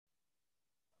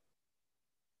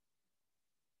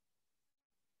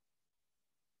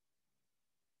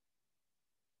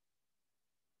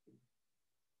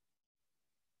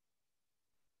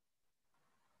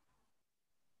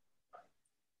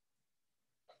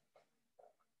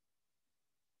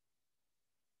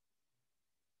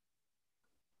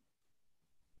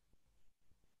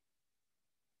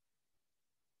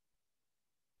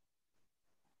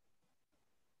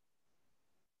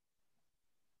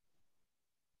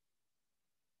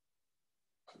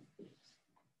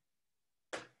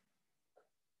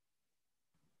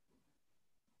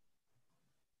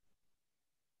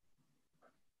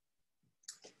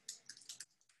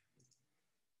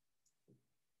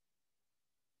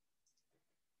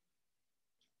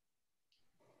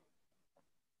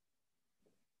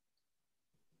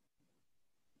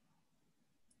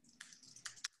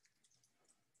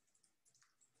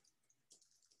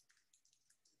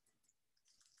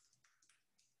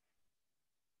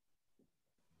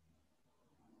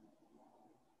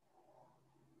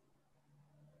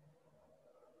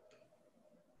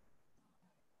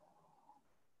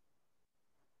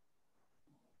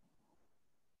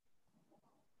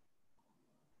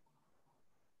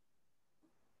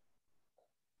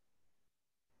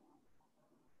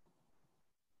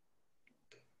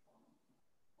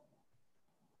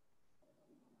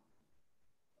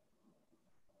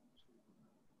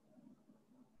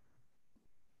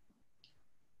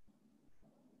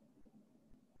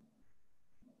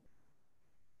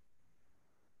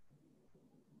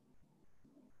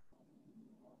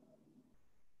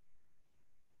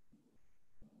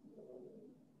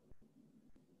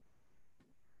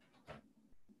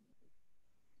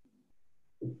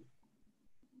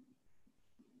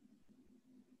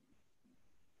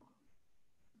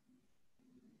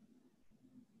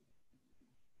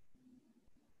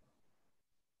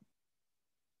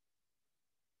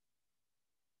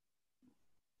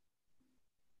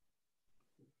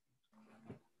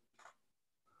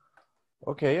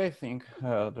Okay, I think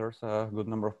there's a good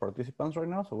number of participants right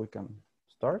now, so we can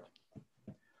start.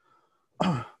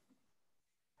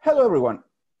 Hello, everyone.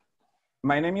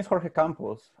 My name is Jorge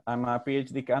Campos. I'm a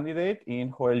PhD candidate in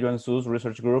Joel Yuansu's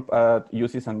research group at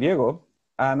UC San Diego,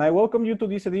 and I welcome you to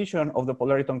this edition of the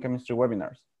Polariton Chemistry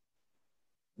webinars.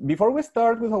 Before we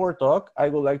start with our talk, I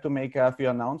would like to make a few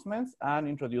announcements and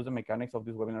introduce the mechanics of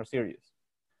this webinar series.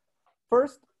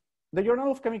 First, the Journal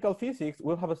of Chemical Physics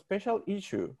will have a special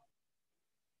issue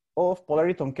of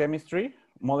polariton chemistry,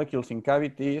 molecules in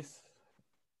cavities,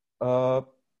 and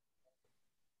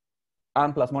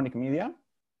plasmonic media.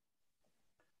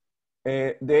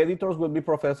 The editors will be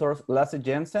professors Lasse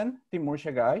Jensen, Timur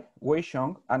Shegai, Wei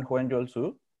Xiong, and Joel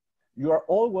Su. You are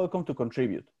all welcome to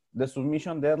contribute. The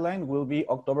submission deadline will be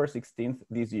October 16th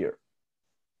this year.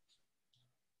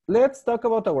 Let's talk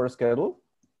about our schedule.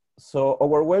 So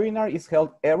our webinar is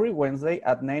held every Wednesday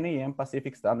at 9 a.m.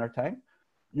 Pacific Standard Time.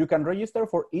 You can register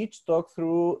for each talk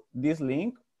through this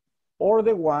link or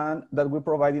the one that we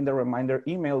provide in the reminder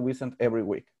email we send every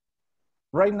week.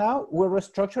 Right now, we're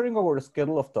restructuring our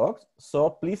schedule of talks, so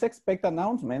please expect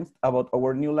announcements about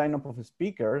our new lineup of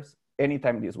speakers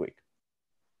anytime this week.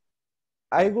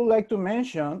 I would like to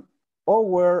mention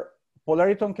our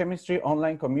Polariton Chemistry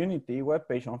online community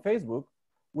webpage on Facebook,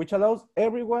 which allows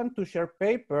everyone to share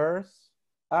papers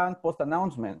and post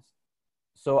announcements.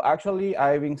 So actually,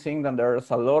 I've been seeing that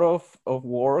there's a lot of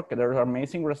work. There are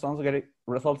amazing results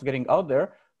getting out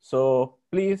there. So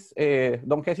please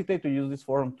don't hesitate to use this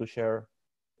forum to share,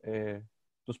 to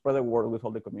spread the word with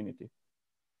all the community.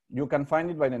 You can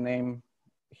find it by the name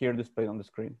here displayed on the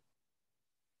screen.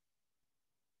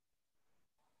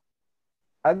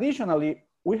 Additionally,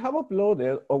 we have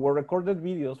uploaded our recorded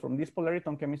videos from this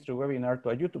Polariton Chemistry webinar to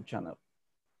a YouTube channel.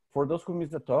 For those who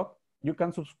missed the talk, you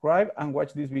can subscribe and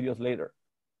watch these videos later.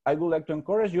 I would like to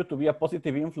encourage you to be a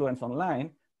positive influence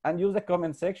online and use the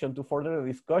comment section to further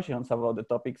the discussions about the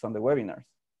topics on the webinars.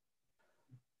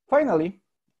 Finally,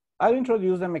 I'll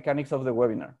introduce the mechanics of the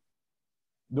webinar.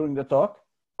 During the talk,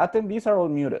 attendees are all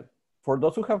muted. For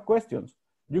those who have questions,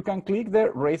 you can click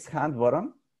the raise hand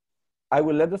button. I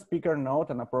will let the speaker know at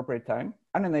an appropriate time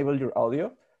and enable your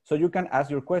audio so you can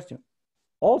ask your question.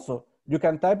 Also, you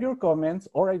can type your comments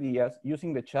or ideas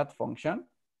using the chat function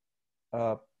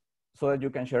so that you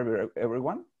can share with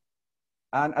everyone.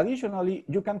 And additionally,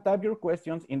 you can type your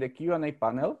questions in the Q&A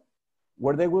panel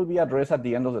where they will be addressed at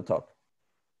the end of the talk.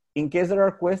 In case there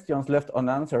are questions left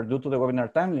unanswered due to the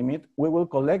webinar time limit, we will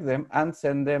collect them and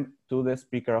send them to the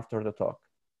speaker after the talk.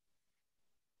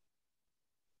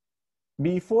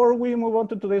 Before we move on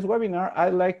to today's webinar,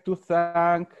 I'd like to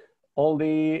thank all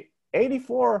the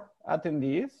 84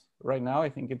 attendees right now. I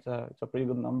think it's a pretty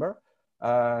good number.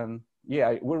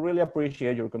 Yeah, we really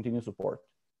appreciate your continued support.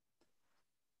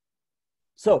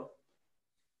 So,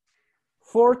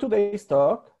 for today's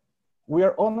talk, we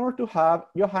are honored to have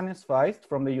Johannes Feist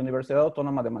from the Universidad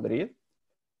Autónoma de Madrid.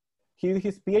 He did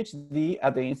his PhD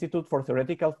at the Institute for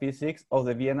Theoretical Physics of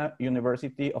the Vienna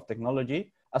University of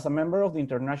Technology as a member of the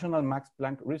International Max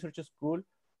Planck Research School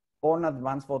on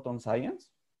Advanced Photon Science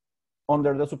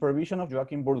under the supervision of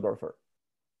Joachim Burgdorfer.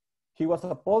 He was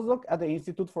a postdoc at the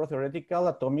Institute for Theoretical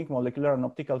Atomic, Molecular, and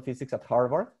Optical Physics at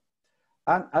Harvard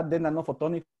and at the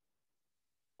nanophotonic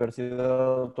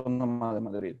Universidad Autónoma de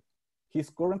Madrid. He's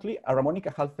currently a Ramón y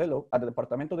Cajal Fellow at the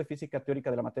Departamento de Física Teórica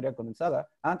de la Materia Condensada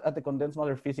and at the Condensed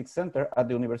Matter Physics Center at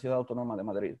the Universidad Autónoma de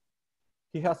Madrid.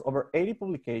 He has over 80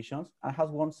 publications and has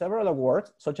won several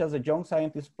awards, such as the Young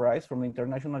Scientist Prize from the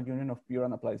International Union of Pure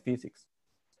and Applied Physics.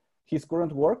 His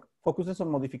current work focuses on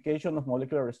modification of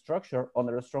molecular structure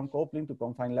under a strong coupling to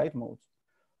confine light modes,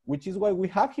 which is why we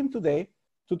have him today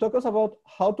to talk us about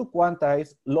how to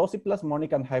quantize lossy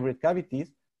plasmonic and hybrid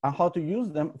cavities and how to use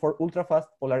them for ultrafast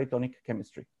polaritonic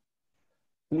chemistry.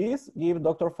 Please give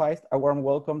Dr. Feist a warm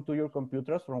welcome to your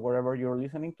computers from wherever you're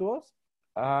listening to us.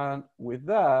 And with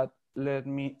that, let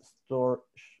me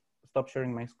stop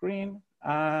sharing my screen.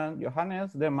 And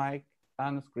Johannes, the mic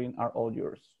and screen are all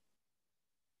yours.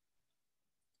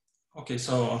 Okay,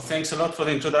 so thanks a lot for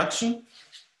the introduction.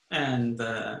 And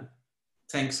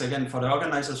thanks again for the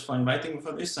organizers for inviting me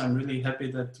for this. I'm really happy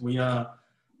that we are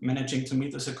managing to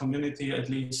meet as a community, at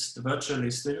least virtually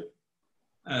still,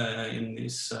 in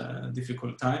these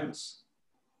difficult times.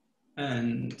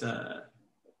 And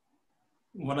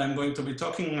what I'm going to be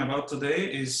talking about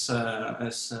today is,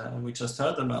 as we just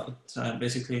heard about,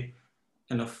 basically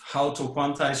kind of how to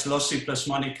quantize lossy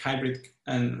plasmonic hybrid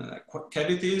and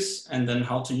cavities, and then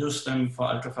how to use them for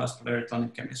ultrafast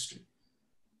polaritonic chemistry.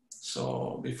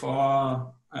 So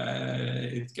before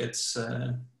it gets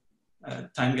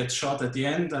time gets short at the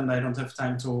end and I don't have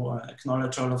time to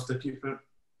acknowledge all of the people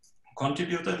who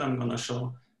contributed. I'm going to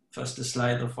show first a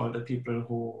slide of all the people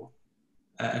who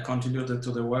contributed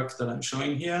to the work that I'm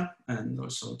showing here, and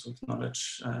also to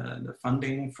acknowledge the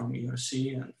funding from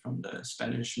ERC and from the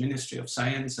Spanish Ministry of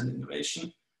Science and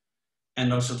Innovation.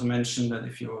 And also to mention that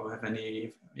if you have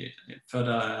any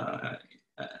further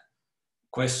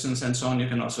questions and so on, you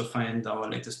can also find our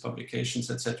latest publications,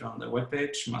 etc. on the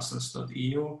webpage,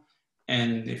 muscles.eu.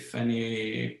 And if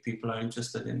any people are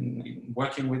interested in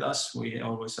working with us, we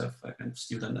always have kind of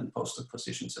student and postdoc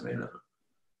positions available.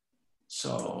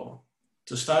 So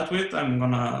to start with, I'm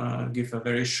gonna give a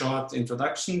very short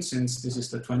introduction since this is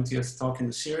the 20th talk in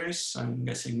the series. I'm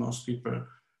guessing most people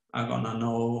are gonna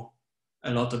know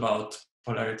a lot about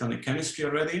polaritonic chemistry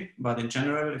already, but in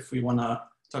general, if we wanna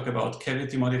talk about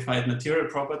cavity modified material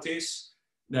properties,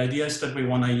 the idea is that we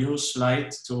wanna use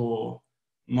light to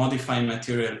modify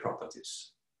material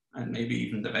properties and maybe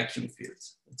even the vacuum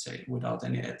fields, let's say, without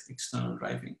any external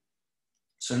driving.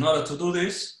 So in order to do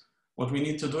this, what we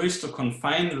need to do is to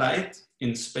confine light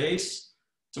in space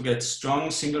to get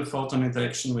strong single photon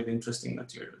interaction with interesting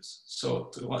materials.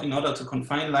 So in order to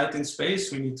confine light in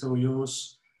space, we need to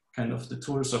use kind of the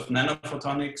tools of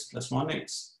nanophotonics,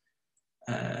 plasmonics,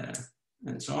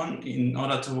 and so on. In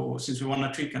order to, since we want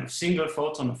to treat kind of single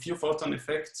photon or few photon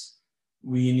effects,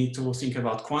 we need to think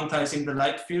about quantizing the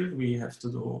light field. We have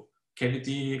to do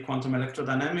cavity quantum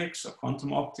electrodynamics or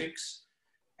quantum optics.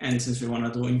 And since we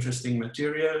want to do interesting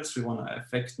materials, we want to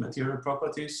affect material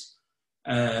properties,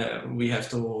 we have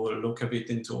to look a bit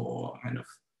into kind of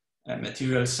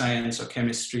material science or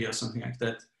chemistry or something like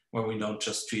that, where we don't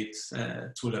just treat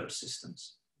two-level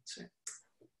systems, let's say.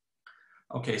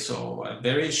 Okay, so a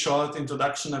very short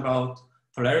introduction about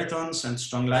polaritons and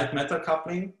strong light matter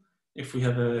coupling. If we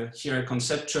have here a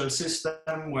conceptual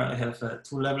system where I have a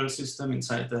two-level system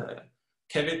inside the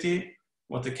cavity,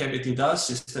 what the cavity does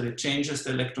is that it changes the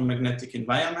electromagnetic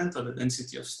environment or the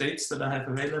density of states that I have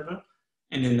available.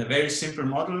 And in a very simple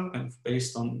model, and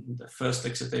based on the first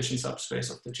excitation subspace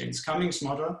of the James-Cummings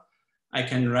model, I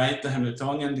can write the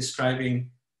Hamiltonian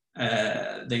describing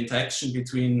the interaction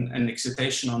between an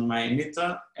excitation on my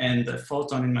emitter and a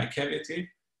photon in my cavity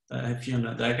that I have here on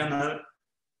the diagonal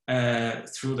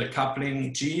through the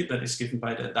coupling G that is given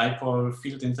by the dipole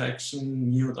field interaction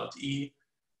mu dot E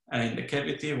in the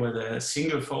cavity, where the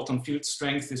single photon field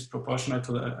strength is proportional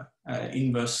to the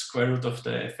inverse square root of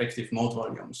the effective mode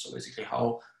volume. So basically,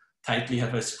 how tightly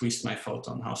have I squeezed my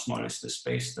photon? How small is the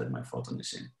space that my photon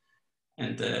is in?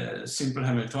 And the simple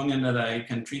Hamiltonian that I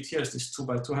can treat here is this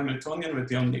 2x2 Hamiltonian, with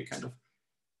the only kind of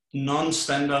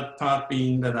non-standard part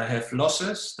being that I have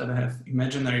losses, that I have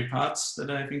imaginary parts that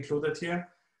I've included here,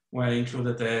 where I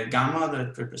included a gamma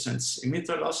that represents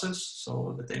emitter losses,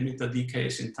 so that the emitter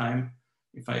decays in time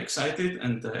if I excite it,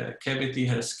 and the cavity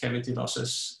has cavity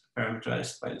losses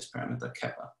parameterized by this parameter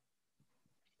kappa.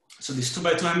 So this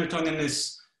 2x2 Hamiltonian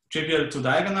is trivial to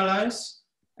diagonalize,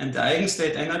 and the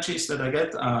eigenstate energies that I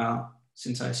get are,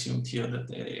 since I assumed here that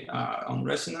they are on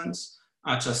resonance,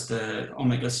 are just the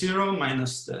omega 0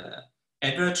 minus the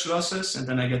average losses, and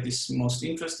then I get this most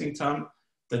interesting term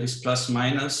that is plus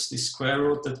minus the square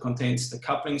root that contains the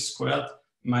coupling squared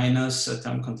minus a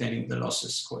term containing the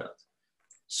losses squared.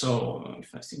 So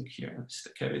if I think here is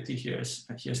the cavity, here's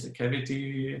the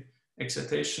cavity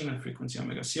excitation at frequency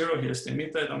omega 0, here's the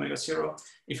emitter at omega 0.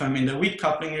 If I'm in the weak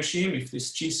coupling regime, if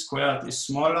this G squared is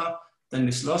smaller than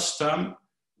this loss term,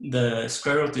 the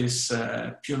square root is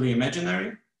purely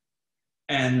imaginary.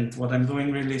 And what I'm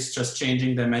doing really is just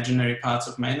changing the imaginary parts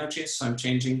of my energies. So I'm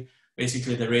changing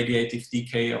basically the radiative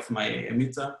decay of my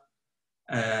emitter.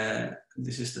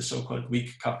 This is the so-called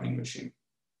weak coupling regime.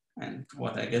 And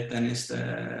what I get then is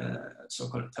the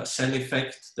so-called Tassel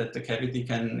effect that the cavity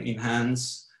can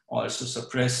enhance or also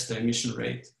suppress the emission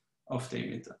rate of the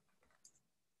emitter.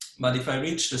 But if I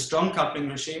reach the strong coupling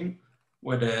regime,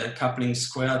 where the coupling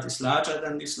squared is larger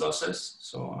than these losses,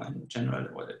 so in general,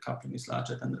 where the coupling is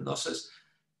larger than the losses,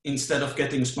 instead of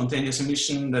getting spontaneous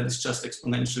emission that is just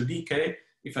exponential decay,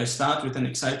 if I start with an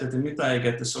excited emitter, I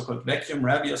get the so-called vacuum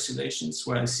Rabi oscillations,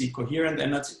 where I see coherent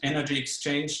energy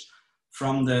exchange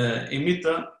from the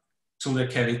emitter to the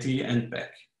cavity and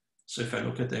back. So if I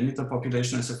look at the emitter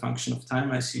population as a function of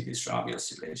time, I see these Rabi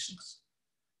oscillations.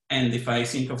 And if I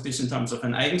think of this in terms of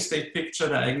an eigenstate picture,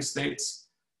 the eigenstates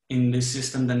in this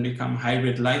system then become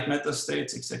hybrid light matter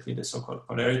states, exactly the so-called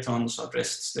polaritons or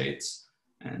rest states.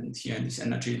 And here in this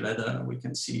energy ladder, we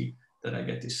can see that I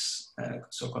get this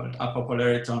so-called upper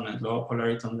polariton and lower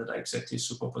polariton that are exactly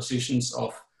superpositions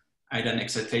of either an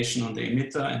excitation on the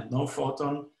emitter and no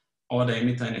photon, or the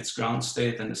emitter in its ground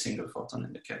state, and a single photon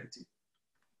in the cavity.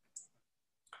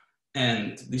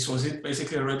 And this was it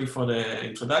basically already for the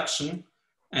introduction.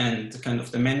 And kind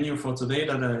of the menu for today,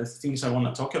 that the things I want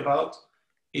to talk about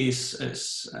is, as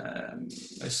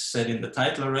said in the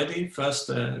title already, first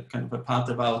kind of a part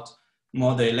about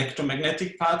more the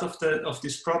electromagnetic part of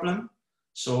this problem.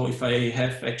 So if I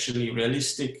have actually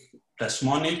realistic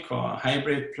plasmonic or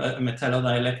hybrid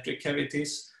metallodielectric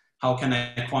cavities, how can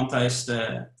I quantize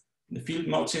the field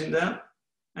modes in there?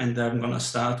 And I'm going to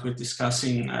start with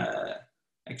discussing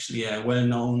actually a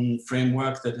well-known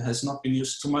framework that has not been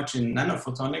used too much in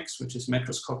nanophotonics, which is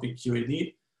macroscopic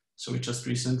QED. So we just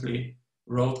recently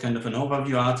wrote kind of an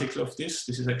overview article of this.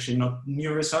 This is actually not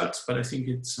new results, but I think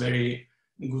it's very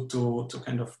good to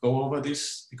kind of go over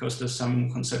this, because there's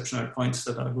some conceptual points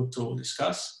that are good to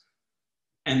discuss.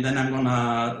 And then I'm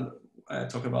gonna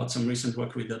talk about some recent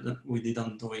work we did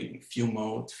on doing few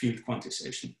mode field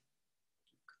quantization.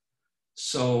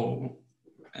 So,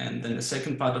 and then the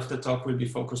second part of the talk will be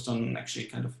focused on actually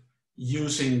kind of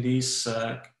using these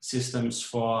systems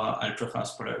for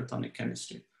ultrafast polaritonic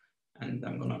chemistry. And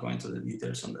I'm gonna go into the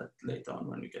details on that later on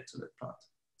when we get to that part.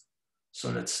 So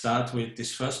let's start with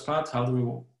this first part. How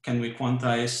can we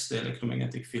quantize the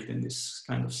electromagnetic field in this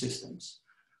kind of systems?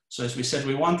 So as we said,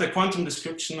 we want a quantum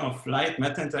description of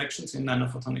light-matter interactions in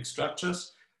nanophotonic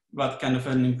structures, but kind of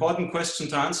an important question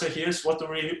to answer here is, what do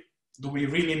we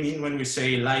really mean when we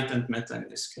say light and matter in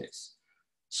this case?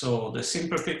 So the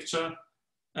simple picture,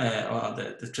 or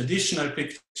the traditional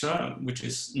picture, which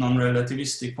is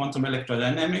non-relativistic quantum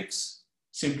electrodynamics,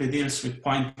 simply deals with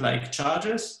point-like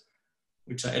charges,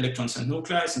 which are electrons and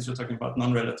nuclei. Since we're talking about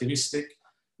non-relativistic,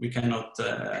 we cannot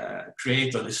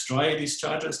create or destroy these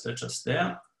charges, they're just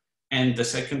there. And the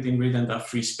second ingredient are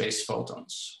free space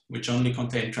photons, which only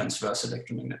contain transverse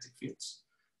electromagnetic fields.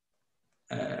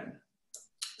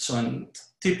 So, and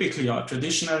typically or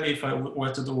traditionally, if I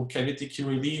were to do cavity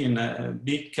QED in a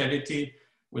big cavity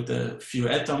with a few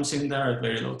atoms in there at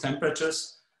very low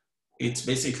temperatures, it's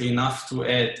basically enough to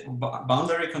add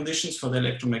boundary conditions for the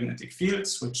electromagnetic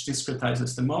fields, which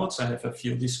discretizes the modes. I have a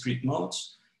few discrete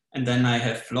modes, and then I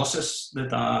have losses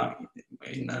that are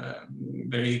in a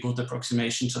very good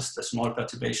approximation, just a small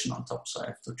perturbation on top. So I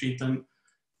have to treat them,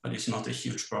 but it's not a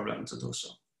huge problem to do so.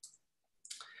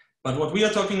 But what we are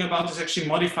talking about is actually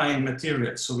modifying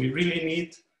materials. So we really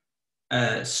need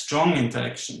strong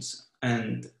interactions.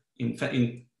 And in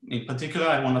particular,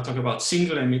 I want to talk about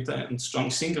single emitter and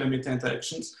strong single emitter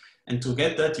interactions. And to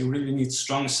get that, you really need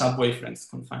strong sub-wavelength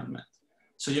confinement.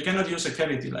 So you cannot use a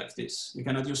cavity like this. You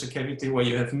cannot use a cavity where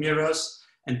you have mirrors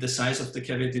and the size of the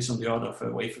cavity is on the order of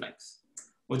a wavelength.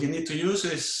 What you need to use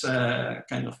is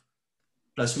kind of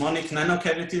plasmonic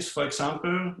nanocavities, for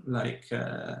example, like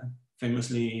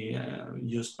famously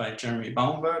used by Jeremy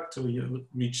Baumberg to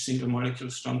reach single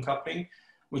molecule strong coupling,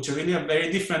 which are really a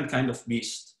very different kind of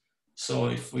beast. So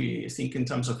if we think in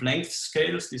terms of length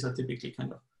scales, these are typically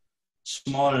kind of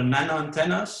small nano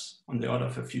antennas on the order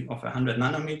of 100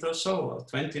 nanometers or so, or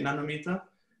 20 nanometer,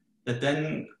 that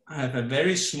then have a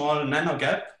very small nano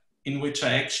gap in which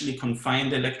I actually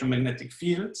confine the electromagnetic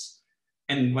fields.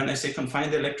 And when I say confine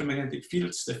the electromagnetic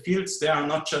fields, the fields there are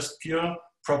not just pure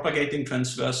propagating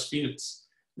transverse fields.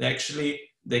 They actually,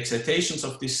 the excitations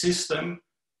of this system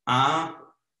are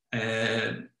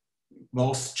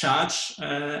both charge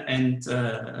and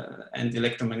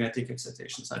electromagnetic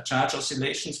excitations, are charge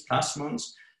oscillations,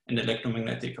 plasmons, and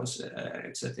electromagnetic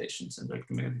excitations and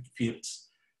electromagnetic fields.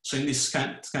 So in this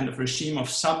kind of regime of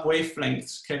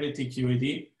sub-wavelength cavity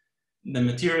QED, the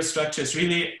material structure is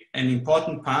really an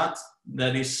important part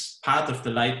that is part of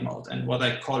the light mode. And what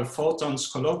I call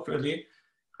photons colloquially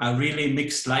are really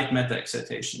mixed light matter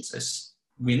excitations. As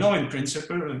we know in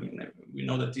principle, I mean, we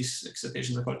know that these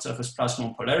excitations are called surface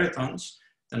plasmon polaritons.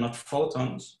 They're not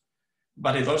photons.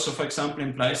 But it also, for example,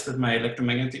 implies that my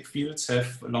electromagnetic fields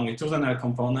have longitudinal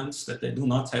components that they do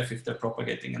not have if they're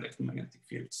propagating electromagnetic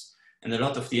fields. And a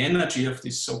lot of the energy of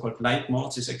these so-called light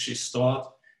modes is actually stored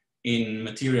in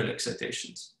material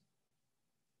excitations.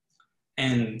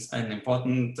 And an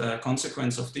important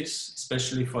consequence of this,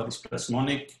 especially for these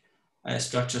plasmonic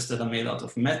structures that are made out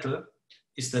of metal,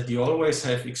 is that you always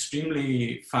have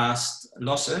extremely fast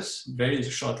losses, very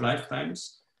short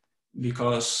lifetimes,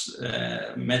 because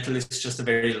metal is just a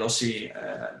very lossy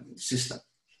system.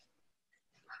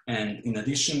 And in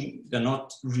addition, they're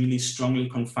not really strongly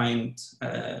confined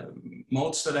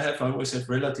modes that I have. I always have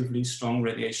relatively strong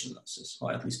radiation losses,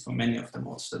 or at least for many of the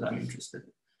modes that I'm interested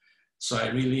in. So I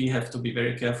really have to be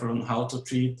very careful on how to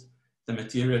treat the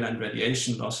material and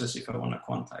radiation losses if I want to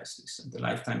quantize this. And the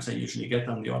lifetimes I usually get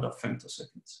on the order of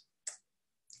femtoseconds.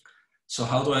 So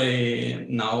how do I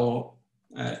now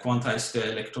quantize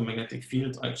the electromagnetic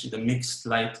field, actually the mixed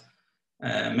light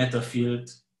matter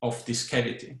field of this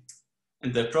cavity?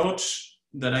 And the approach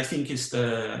that I think is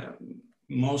the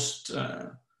most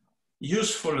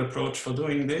useful approach for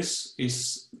doing this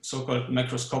is so-called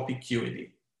macroscopic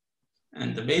QED.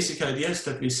 And the basic idea is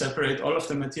that we separate all of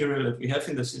the material that we have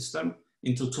in the system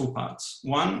into two parts.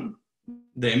 One,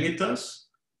 the emitters,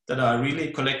 that are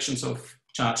really collections of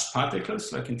charged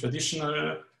particles, like in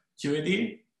traditional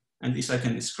QED. And this I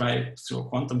can describe through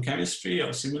quantum chemistry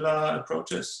or similar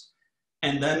approaches.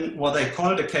 And then what I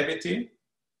call the cavity,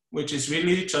 which is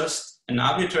really just an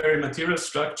arbitrary material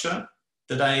structure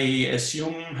that I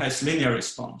assume has linear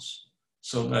response,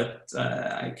 so that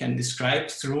I can describe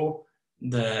through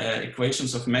the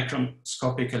equations of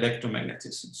macroscopic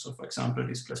electromagnetism. So for example,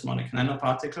 these plasmonic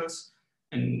nanoparticles,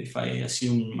 and if I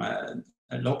assume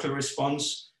a local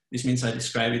response, this means I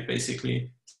describe it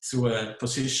basically through a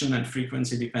position and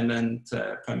frequency dependent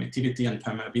permittivity and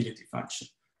permeability function.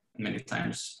 And many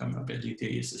times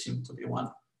permeability is assumed to be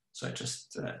 1. So I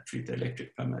just treat the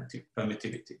electric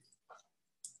permittivity.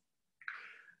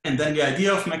 And then the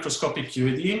idea of macroscopic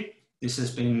QED, this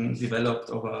has been developed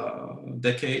over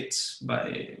decades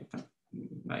by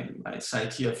I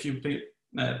cite here a few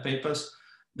papers.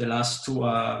 The last two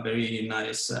are very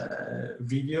nice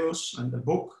reviews and the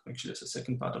book, actually there's a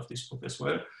second part of this book as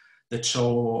well, that show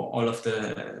all of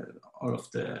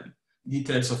the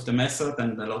details of the method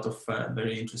and a lot of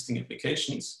very interesting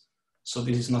applications. So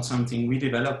this is not something we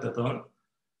developed at all,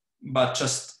 but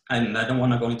just, and I don't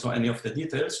want to go into any of the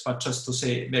details, but just to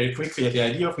say very quickly, the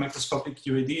idea of macroscopic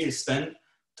QED is then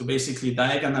to basically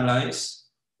diagonalize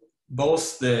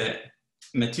both the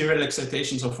material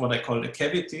excitations of what I call the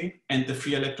cavity and the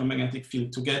free electromagnetic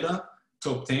field together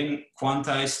to obtain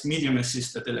quantized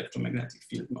medium-assisted electromagnetic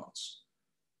field modes,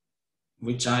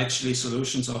 which are actually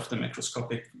solutions of the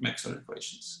macroscopic Maxwell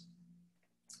equations.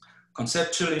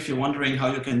 Conceptually, if you're wondering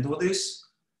how you can do this,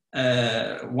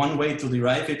 one way to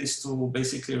derive it is to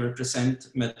basically represent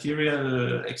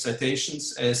material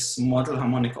excitations as model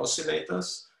harmonic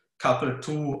oscillators coupled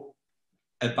to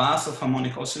a bath of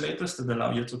harmonic oscillators that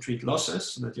allow you to treat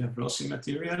losses, so that you have lossy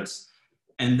materials.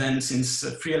 And then since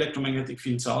free electromagnetic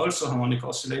fields are also harmonic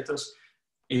oscillators,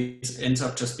 it ends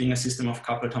up just being a system of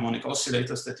coupled harmonic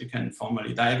oscillators that you can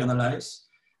formally diagonalize.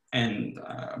 And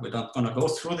we're not going to go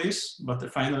through this, but the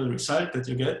final result that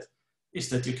you get is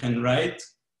that you can write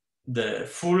the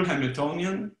full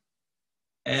Hamiltonian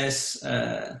as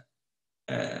a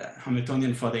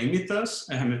Hamiltonian for the emitters,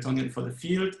 a Hamiltonian for the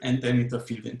field, and the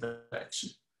emitter-field interaction.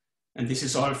 And this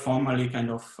is all formally kind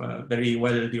of very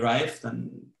well derived and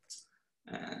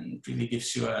really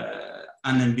gives you an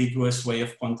unambiguous way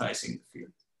of quantizing the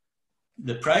field.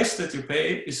 The price that you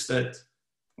pay is that,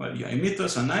 well, your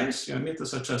emitters are nice. Your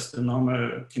emitters are just the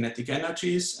normal kinetic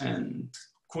energies and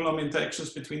Coulomb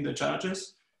interactions between the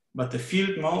charges. But the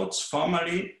field modes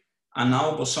formally are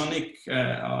now bosonic,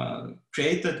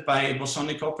 created by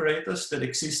bosonic operators that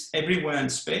exist everywhere in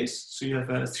space. So you have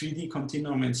a 3D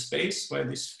continuum in space where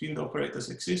these field operators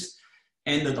exist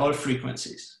and at all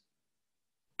frequencies.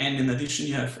 And in addition,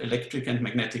 you have electric and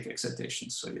magnetic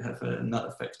excitations. So you have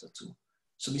another factor too.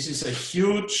 So this is a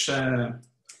huge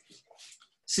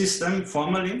system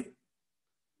formally,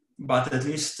 but at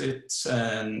least it's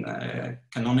a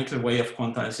canonical way of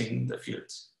quantizing the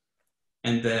fields.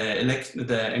 And the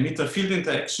emitter-field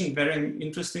interaction, very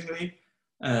interestingly,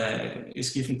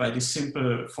 is given by this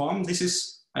simple form. This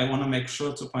is, I want to make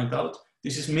sure to point out,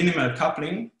 this is minimal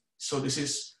coupling. So this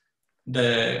is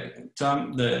the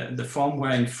term, the form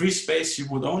where in free space you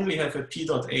would only have a P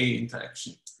dot A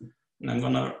interaction. And I'm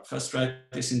going to first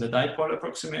write this in the dipole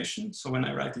approximation. So when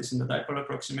I write this in the dipole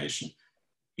approximation,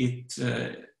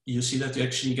 you see that you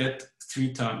actually get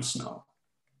 3 terms now.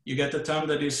 You get a term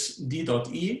that is D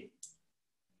dot E,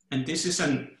 and this is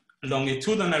a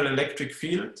longitudinal electric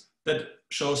field that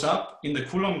shows up in the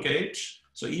Coulomb gauge.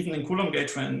 So even in Coulomb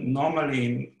gauge, when normally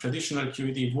in traditional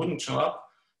QED it wouldn't show up,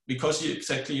 because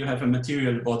you have a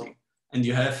material body and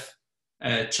you have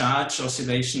charge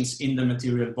oscillations in the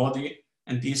material body,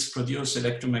 and these produce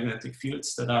electromagnetic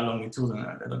fields that are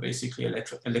longitudinal, that are basically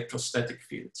electrostatic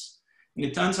fields. And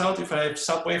it turns out if I have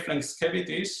sub-wavelength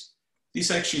cavities,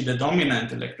 these are actually the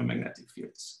dominant electromagnetic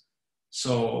fields.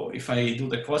 So if I do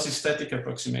the quasi-static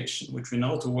approximation, which we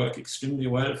know to work extremely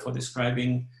well for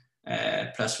describing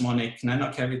plasmonic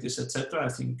nanocavities, etc. I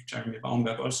think Jeremy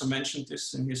Baumberg also mentioned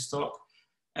this in his talk.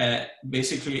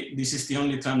 Basically, this is the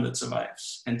only term that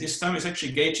survives. And this term is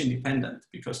actually gauge independent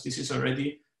because this is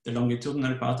already the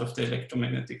longitudinal part of the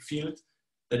electromagnetic field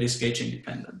that is gauge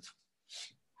independent.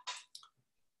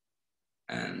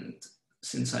 And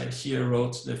since I here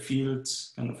wrote the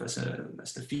fields kind of as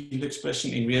the field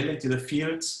expression, in reality the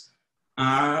fields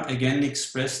are again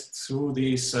expressed through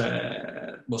these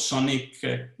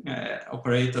bosonic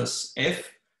operators F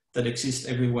that exist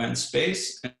everywhere in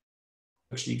space, and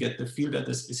actually get the field at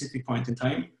a specific point in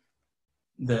time.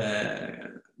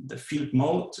 The field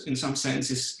mode, in some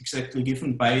sense, is exactly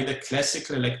given by the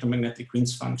classical electromagnetic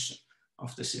Green's function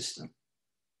of the system.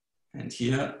 And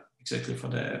here, exactly for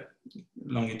the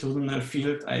longitudinal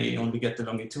field, I only get the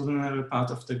longitudinal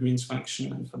part of the Green's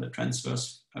function, and for the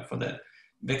transverse, for the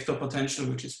vector potential,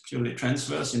 which is purely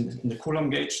transverse in the Coulomb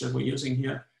gauge that we're using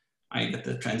here, I get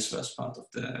the transverse part of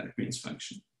the Green's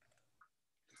function.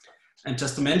 And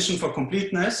just to mention for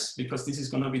completeness, because this is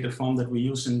going to be the form that we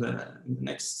use in the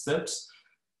next steps,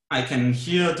 I can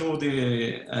here do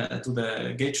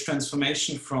the gauge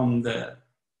transformation from the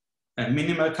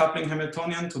minimal coupling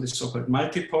Hamiltonian to the so-called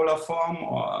multipolar form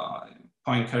or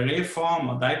Poincare form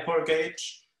or dipole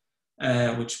gauge,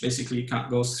 which basically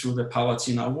goes through the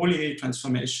Power-Zina-Woolley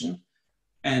transformation.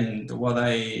 And what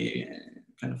I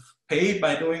kind of pay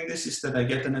by doing this is that I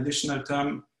get an additional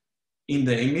term in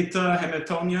the emitter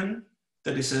Hamiltonian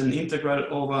that is an integral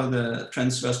over the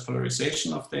transverse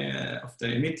polarization of the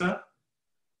emitter.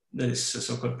 That is a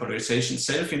so-called polarization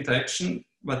self-interaction,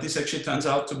 but this actually turns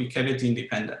out to be cavity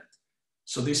independent.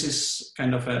 So this is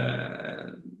kind of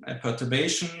a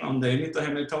perturbation on the emitter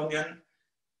Hamiltonian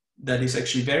that is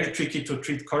actually very tricky to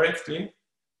treat correctly,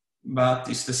 but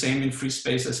it's the same in free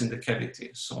space as in the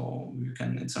cavity. So you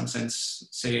can, in some sense,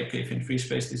 say, okay, if in free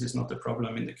space this is not a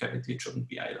problem, in the cavity it shouldn't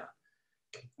be either.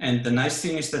 And the nice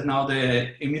thing is that now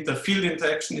the emitter field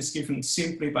interaction is given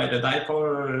simply by the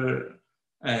dipole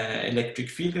electric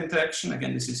field interaction.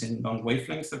 Again, this is in long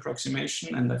wavelength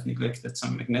approximation, and I've neglected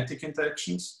some magnetic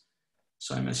interactions.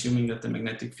 So I'm assuming that the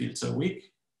magnetic fields are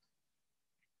weak.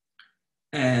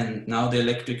 And now the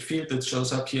electric field that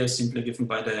shows up here is simply given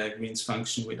by the Green's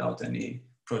function without any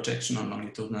projection on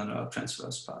longitudinal or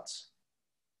transverse parts.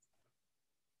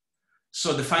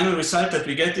 So the final result that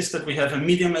we get is that we have a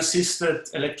medium-assisted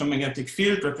electromagnetic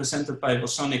field represented by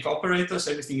bosonic operators.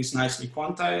 Everything is nicely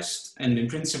quantized, and in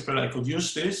principle I could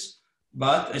use this,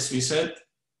 but as we said,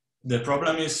 the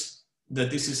problem is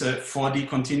that this is a 4D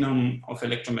continuum of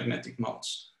electromagnetic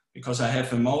modes, because I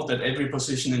have a mode at every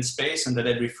position in space and at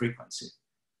every frequency.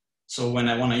 So when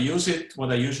I want to use it,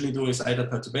 what I usually do is either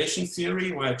perturbation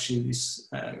theory, where actually this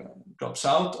drops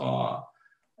out, or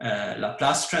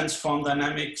Laplace transform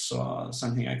dynamics or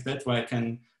something like that, where I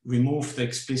can remove the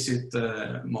explicit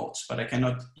modes, but I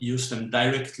cannot use them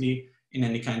directly in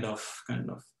any kind of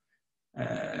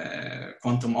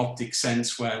quantum optic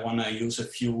sense where I want to use a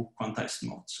few quantized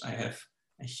modes. I have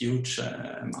a huge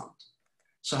amount.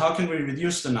 So how can we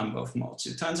reduce the number of modes?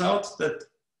 It turns out that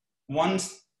one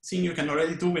thing you can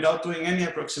already do without doing any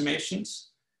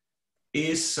approximations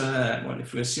is, well,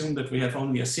 if we assume that we have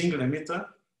only a single emitter,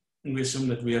 and we assume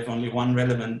that we have only one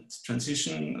relevant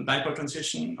transition, dipole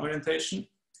transition orientation,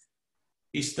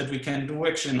 is that we can do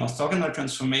actually an orthogonal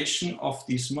transformation of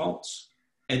these modes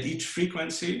at each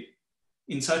frequency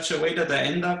in such a way that I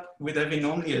end up with having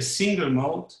only a single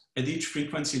mode at each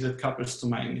frequency that couples to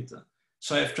my emitter.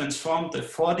 So I have transformed the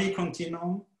 4D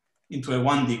continuum into a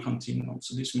 1D continuum.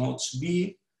 So these modes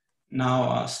B now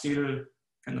are still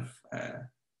kind of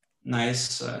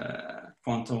nice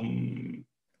quantum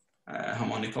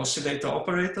harmonic oscillator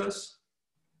operators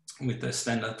with the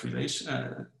standard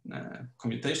relation,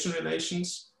 commutation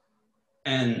relations,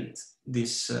 and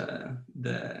this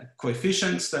the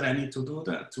coefficients that I need to do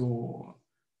that to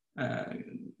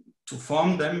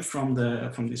form them from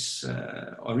this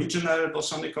original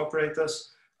bosonic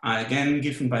operators are again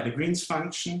given by the Green's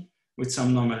function with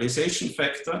some normalization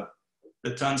factor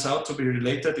that turns out to be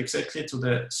related exactly to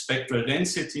the spectral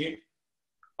density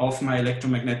of my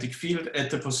electromagnetic field at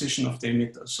the position of the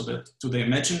emitter, so that to the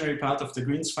imaginary part of the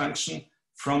Green's function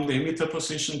from the emitter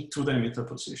position to the emitter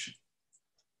position.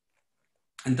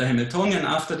 And the Hamiltonian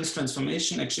after this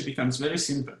transformation actually becomes very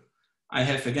simple. I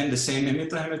have again the same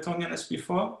emitter Hamiltonian as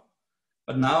before,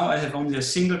 but now I have only a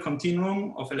single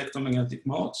continuum of electromagnetic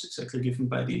modes, exactly given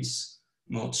by these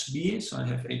modes B. So I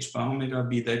have H bar omega,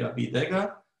 B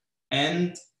dagger,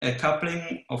 and a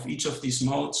coupling of each of these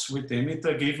modes with the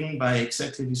emitter given by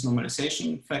exactly this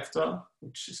normalization factor,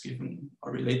 which is given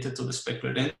or related to the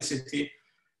spectral density,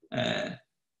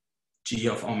 G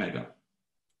of omega.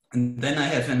 And then I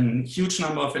have a huge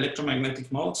number of electromagnetic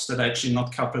modes that are actually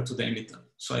not coupled to the emitter.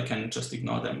 So I can just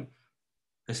ignore them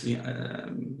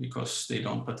because they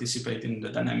don't participate in the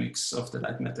dynamics of the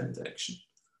light matter interaction.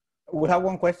 We have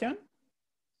one question.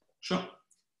 Sure.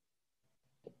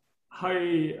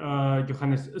 Hi,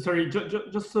 Johannes. Sorry,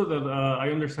 just so that I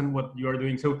understand what you are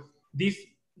doing. So these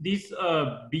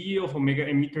B of omega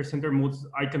emitter center modes,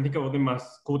 I can think of them as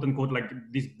quote unquote like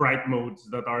these bright modes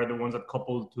that are the ones that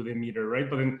couple to the emitter, right?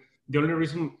 But then the only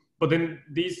reason, but then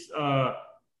these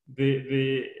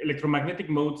the electromagnetic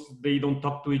modes, they don't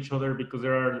talk to each other because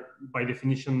there are by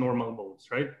definition normal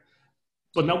modes, right?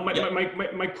 But now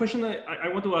my question I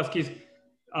want to ask is,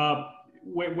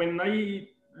 when I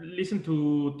listen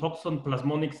to talks on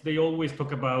plasmonics, they always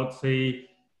talk about, say,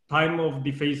 time of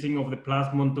dephasing of the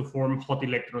plasmon to form hot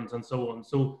electrons and so on.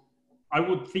 So I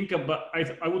would think about,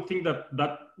 I would think that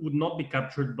that would not be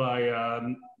captured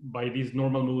by this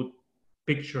normal mode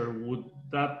picture. Would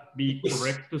that be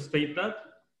correct to state that?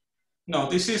 No,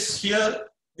 this is here.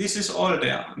 This is all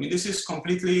there. I mean, this is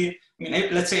completely. I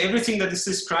mean, let's say everything that is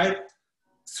described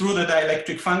through the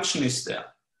dielectric function is there.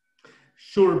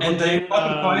 Sure. And the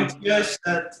important point here is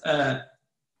that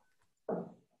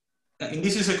and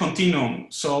this is a continuum.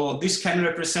 So this can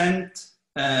represent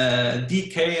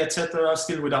decay, etc.,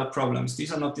 still without problems.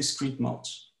 These are not discrete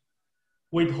modes.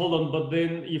 Wait, hold on. But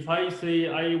then if I say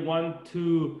I want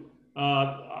to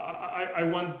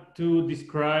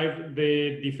describe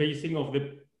the dephasing of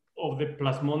the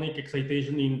plasmonic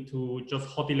excitation into just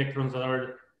hot electrons that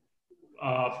are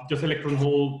just electron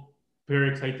hole pair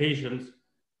excitations,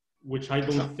 which I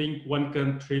don't think one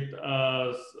can treat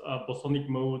as bosonic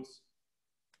modes,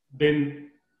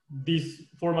 then this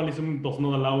formalism does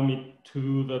not allow me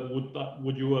to that.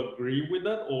 Would you agree with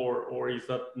that, or is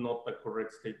that not the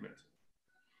correct statement?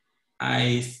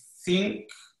 I think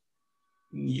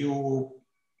you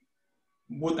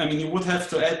would, I mean, you would have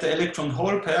to add the electron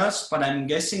hole pairs, but I'm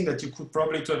guessing that you could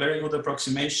probably, to a very good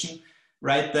approximation,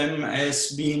 write them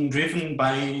as being driven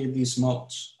by these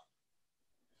modes.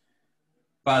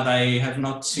 But I have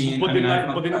not seen. But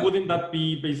then wouldn't that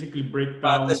be basically break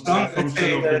down the assumption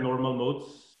of the normal modes?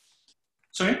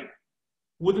 Sorry?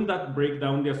 Wouldn't that break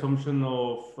down the assumption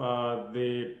of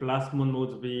the plasmon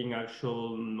modes being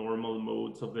actual normal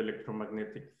modes of the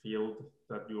electromagnetic field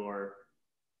that you are?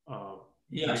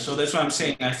 Yeah, so that's what I'm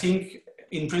saying. I think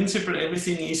in principle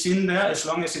everything is in there as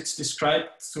long as it's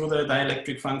described through the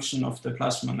dielectric function of the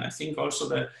plasmon. I think also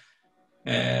the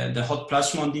hot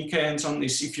plasmon decay and so on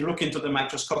is, if you look into the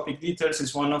macroscopic details,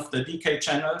 is one of the decay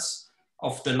channels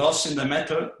of the loss in the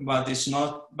metal, but it's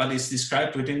not, but it's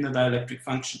described within the dielectric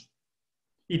function.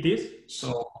 It is?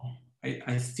 So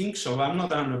I think so. I'm not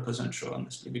 100% sure,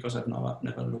 honestly, because I've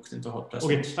never looked into hot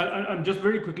plasmons. Okay, and just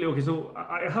very quickly, okay, so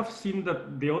I have seen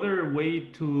that the other way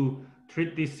to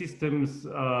treat these systems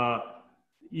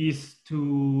is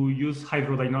to use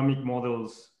hydrodynamic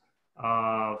models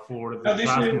for the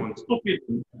plasmon.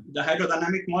 The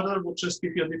hydrodynamic model would just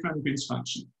give you a different Green's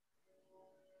function.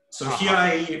 So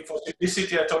here, for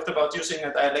simplicity, I talked about using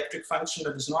a dielectric function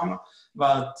that is normal,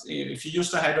 but if you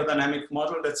use the hydrodynamic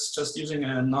model, that's just using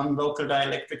a non-local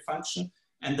dielectric function,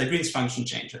 and the Green's function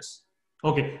changes.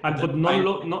 Okay, but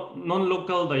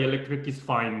non-local dielectric is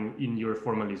fine in your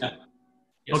formalism. Yeah.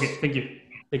 Yes. Okay, thank you.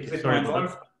 Thank you. Sorry about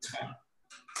that.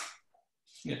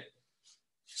 Yeah.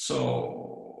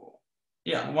 So,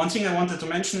 yeah, one thing I wanted to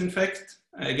mention, in fact,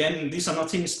 again, these are not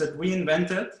things that we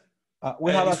invented.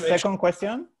 We have a second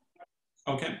question.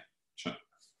 Okay, sure.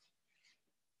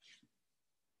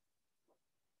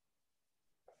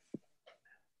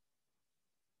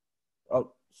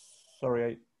 Oh, sorry,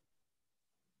 I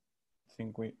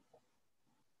think we...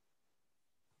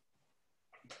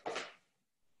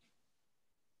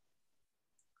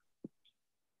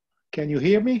 Can you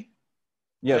hear me?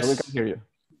 Yes, we can hear you.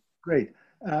 Great.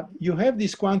 You have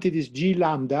these quantities G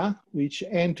lambda, which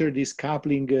enter this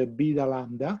coupling beta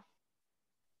lambda.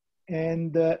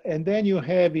 And then you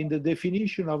have in the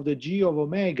definition of the G of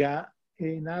omega,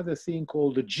 another thing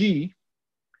called the G.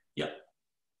 Yeah.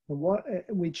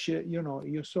 Which, you know,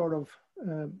 you sort of,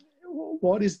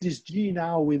 what is this G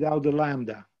now without the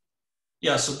lambda?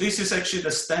 Yeah, so this is actually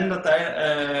the standard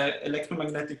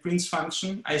electromagnetic Green's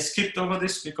function. I skipped over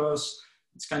this because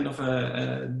it's kind of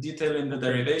a detail in the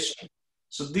derivation.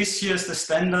 So this here is the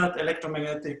standard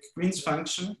electromagnetic Green's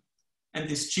function. And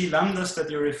these G lambdas that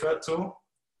you refer to,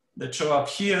 that show up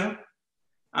here,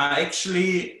 are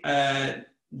actually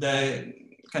the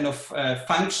kind of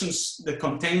functions that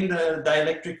contain the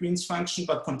dielectric Green's function,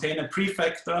 but contain a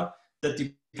prefactor that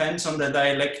depends on the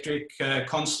dielectric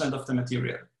constant of the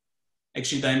material.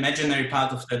 Actually, the imaginary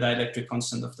part of the dielectric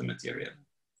constant of the material.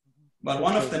 But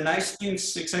one of the nice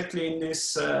things exactly in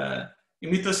this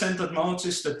emitter-centered modes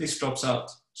is that this drops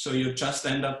out. So you just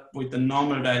end up with the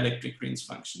normal dielectric Green's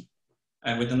function,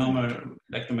 with the normal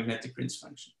electromagnetic Green's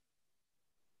function.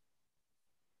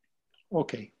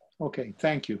 Okay, okay,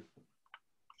 thank you.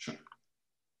 Sure.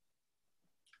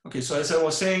 Okay, so as I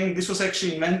was saying, this was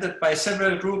actually invented by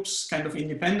several groups kind of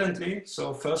independently.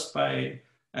 So first by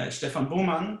Stefan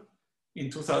Buhmann in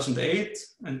 2008,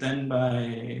 and then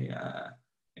by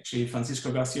actually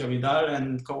Francisco Garcia Vidal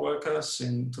and co-workers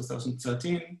in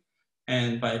 2013,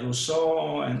 and by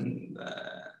Rousseau and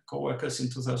co-workers in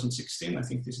 2016. I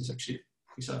think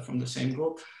these are from the same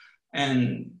group.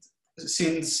 And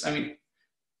since, I mean,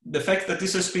 the fact that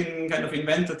this has been kind of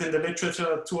invented in the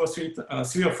literature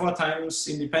three or four times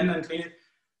independently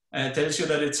tells you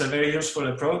that it's a very useful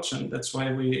approach, and that's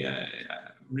why we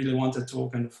really wanted to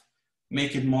kind of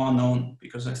make it more known,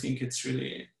 because I think it's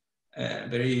really a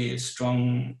very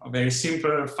strong, a very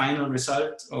simple final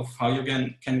result of how you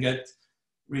can get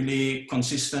really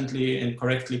consistently and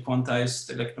correctly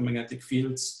quantized electromagnetic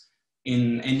fields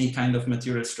in any kind of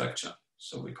material structure.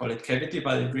 So we call it cavity,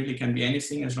 but it really can be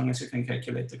anything as long as you can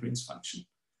calculate the Green's function.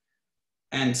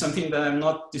 And something that I'm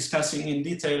not discussing in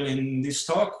detail in this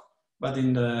talk, but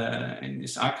in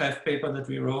this archive paper that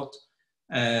we wrote,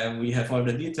 we have all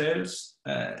the details.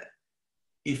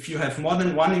 If you have more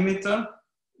than one emitter,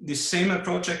 this same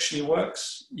approach actually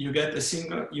works. You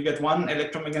get one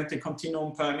electromagnetic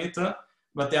continuum per emitter,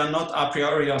 but they are not a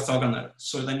priori orthogonal.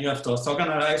 So then you have to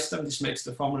orthogonalize them. This makes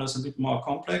the formulas a bit more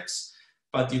complex,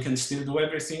 but you can still do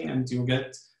everything, and you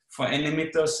get, for n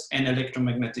emitters, an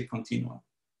electromagnetic continuum.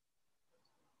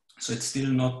 So it's still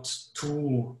not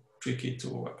too tricky to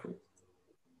work with.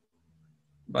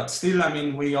 But still, I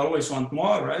mean, we always want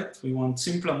more, right? We want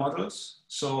simpler models.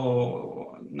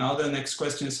 So now the next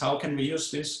question is, how can we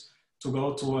use this to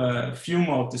go to a few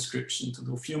mode description, to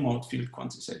do few mode field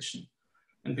quantization?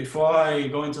 And before I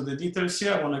go into the details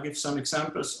here, I want to give some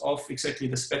examples of exactly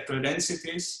the spectral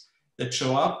densities that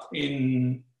show up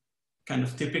in kind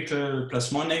of typical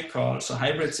plasmonic or also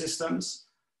hybrid systems.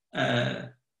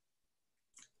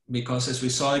 Because as we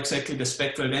saw, exactly the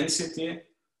spectral density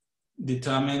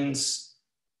determines,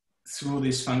 through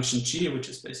this function G, which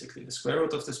is basically the square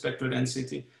root of the spectral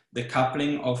density, the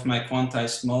coupling of my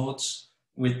quantized modes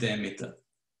with the emitter.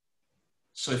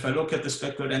 So if I look at the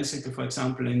spectral density, for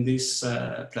example, in this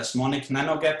plasmonic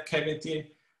nanogap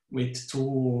cavity with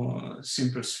two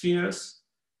simple spheres,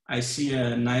 I see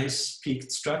a nice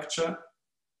peaked structure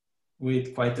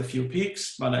with quite a few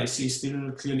peaks, but I see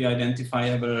still clearly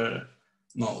identifiable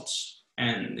modes.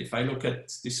 And if I look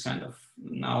at this kind of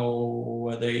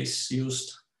nowadays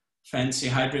used fancy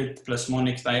hybrid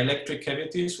plasmonic dielectric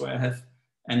cavities, where I have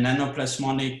a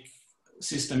nanoplasmonic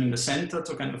system in the center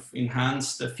to kind of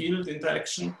enhance the field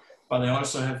interaction, but I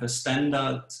also have a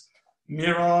standard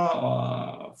mirror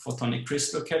or photonic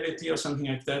crystal cavity or something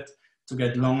like that to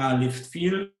get longer lived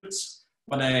fields.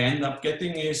 What I end up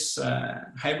getting is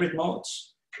hybrid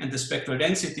modes, and the spectral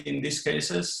density in these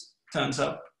cases turns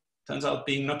out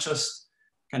being not just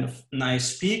kind of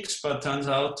nice peaks, but turns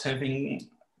out having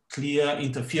clear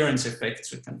interference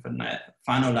effects with kind of a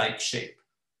Fano-like shape.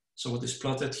 So what is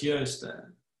plotted here is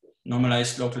the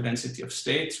normalized local density of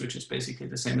states, which is basically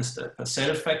the same as the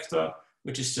Purcell factor,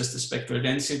 which is just the spectral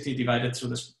density divided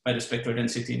through by the spectral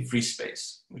density in free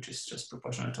space, which is just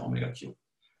proportional to omega cube.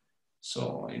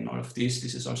 So in all of these,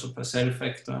 this is also Purcell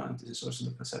factor, and this is also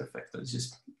the Purcell factor. This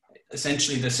is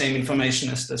essentially the same information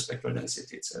as the spectral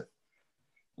density itself.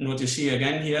 And what you see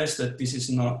again here is that this is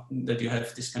not, that you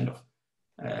have this kind of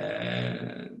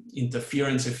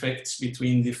interference effects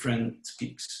between different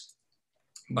peaks.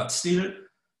 But still,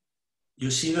 you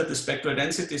see that the spectral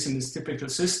densities in these typical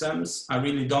systems are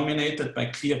really dominated by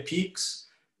clear peaks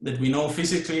that we know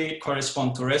physically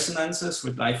correspond to resonances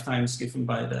with lifetimes given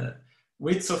by the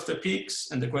width of the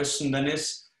peaks. And the question then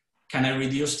is, can I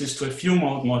reduce this to a few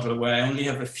mode model where I only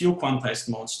have a few quantized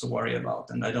modes to worry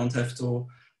about, and I don't have to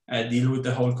deal with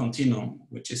the whole continuum,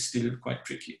 which is still quite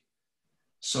tricky.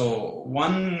 So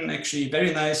one actually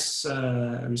very nice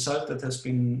result that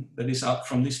is out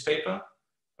from this paper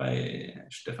by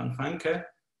Stefan Franke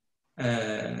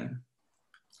in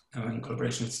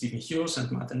collaboration with Stephen Hughes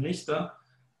and Martin Richter,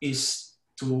 is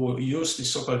to use the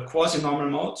so-called quasi-normal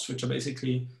modes, which are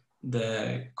basically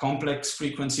the complex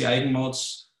frequency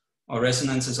eigenmodes or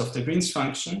resonances of the Green's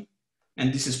function.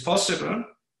 And this is possible.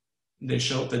 They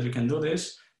showed that you can do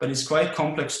this, but it's quite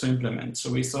complex to implement.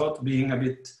 So we thought, being a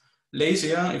bit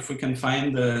lazier, if we can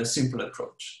find a simple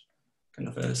approach, kind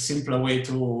of a simpler way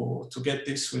to get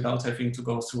this without having to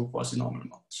go through quasi-normal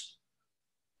modes.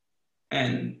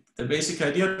 And the basic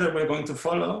idea that we're going to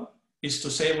follow is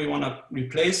to say we want to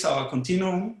replace our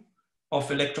continuum of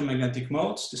electromagnetic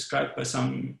modes described by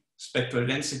some spectral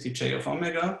density J of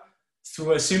omega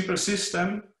through a simple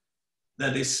system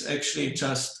that is actually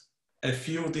just a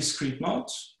few discrete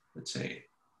modes, let's say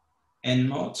N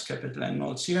modes, capital N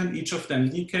modes here, and each of them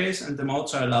decays, and the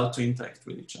modes are allowed to interact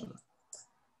with each other.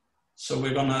 So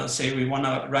we're gonna say we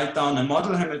wanna write down a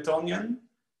model Hamiltonian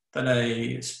that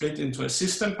I split into a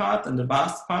system part and the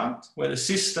bath part, where the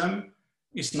system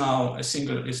is now is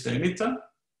the emitter,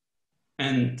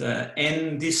 and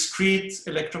N discrete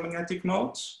electromagnetic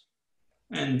modes.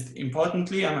 And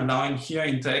importantly, I'm allowing here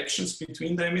interactions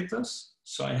between the emitters.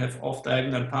 So I have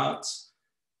off-diagonal parts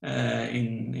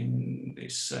in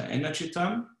this energy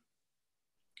term.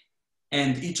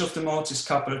 And each of the modes is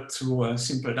coupled through a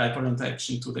simple dipole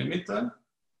interaction to the emitter.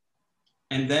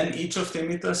 And then each of the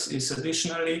emitters is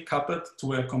additionally coupled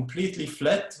to a completely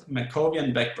flat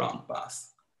Markovian background path.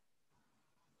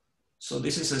 So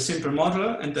this is a simple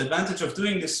model, and the advantage of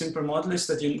doing this simple model is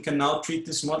that you can now treat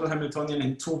this model Hamiltonian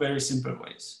in two very simple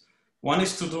ways. One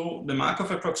is to do the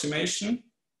Markov approximation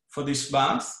for this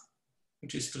bath,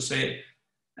 which is to say,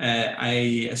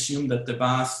 I assume that the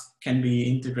bath can be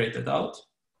integrated out,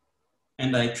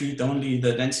 and I treat only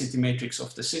the density matrix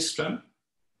of the system.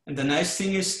 And the nice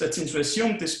thing is that since we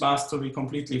assumed this bath to be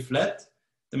completely flat,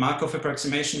 the Markov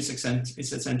approximation is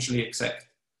essentially exact.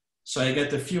 So I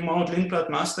get a few mode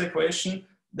Lindblad master equation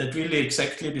that really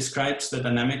exactly describes the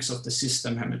dynamics of the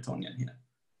system Hamiltonian here,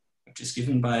 which is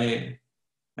given by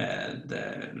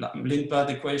the Lindblad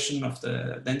equation of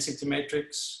the density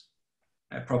matrix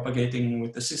propagating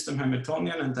with the system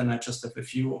Hamiltonian, and then I just have a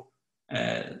few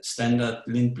standard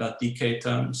Lindblad decay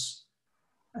terms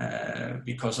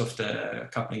because of the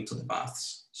coupling to the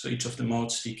baths. So each of the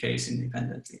modes decays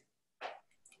independently.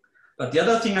 But the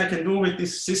other thing I can do with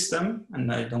this system,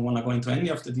 and I don't want to go into any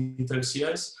of the details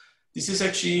here, is this is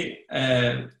actually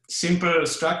a simple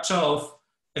structure of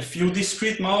a few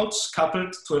discrete modes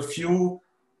coupled to a few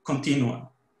continua.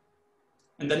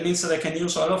 And that means that I can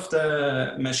use all of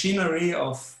the machinery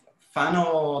of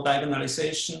Fano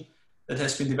diagonalization that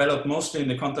has been developed mostly in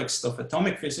the context of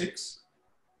atomic physics,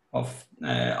 of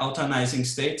auto-ionizing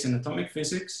states in atomic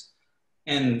physics.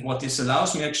 And what this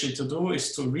allows me actually to do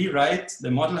is to rewrite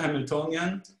the model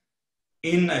Hamiltonian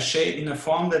in a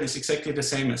form that is exactly the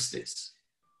same as this,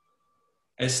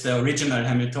 as the original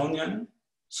Hamiltonian.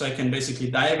 So I can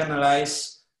basically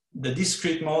diagonalize the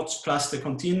discrete modes plus the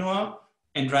continua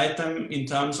and write them in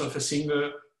terms of a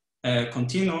single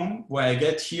continuum, where I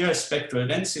get here a spectral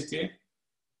density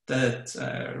that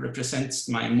represents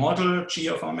my model G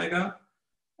of omega.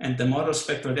 And the model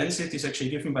spectral density is actually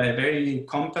given by a very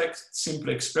compact, simple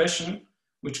expression,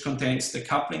 which contains the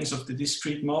couplings of the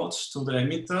discrete modes to the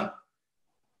emitter,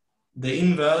 the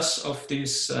inverse of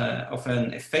this, of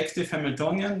an effective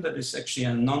Hamiltonian that is actually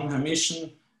a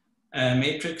non-Hermitian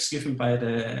matrix given by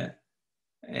the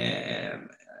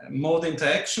mode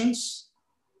interactions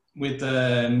with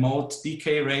the mode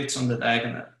decay rates on the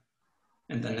diagonal.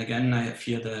 And then again, I have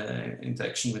here the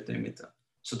interaction with the emitter.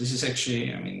 So this is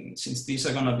actually, I mean, since these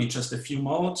are going to be just a few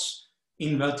modes,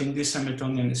 inverting this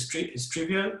Hamiltonian is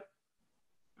trivial.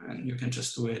 And you can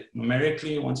just do it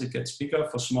numerically. Once it gets bigger,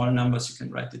 for small numbers, you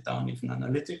can write it down even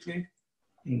analytically.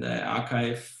 In the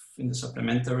archive, in the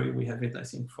supplementary, we have it, I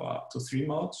think, for up to 3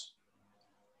 modes.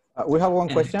 We have one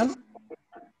question.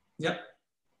 Yep.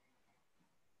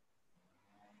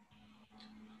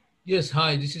 Yes,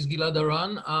 hi, this is Gilad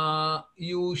Aran.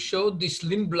 You showed this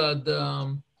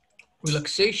Lindblad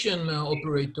relaxation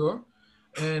operator,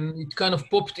 and it kind of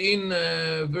popped in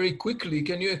very quickly.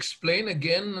 Can you explain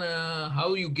again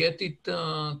how you get it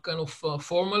kind of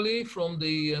formally from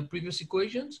the previous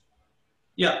equations?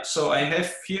 Yeah, so I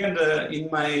have here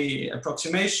in my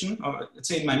approximation, or let's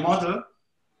say in my model,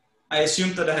 I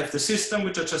assume that I have the system,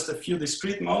 which are just a few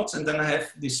discrete modes, and then I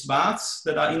have these baths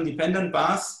that are independent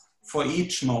baths for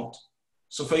each mode.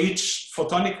 So for each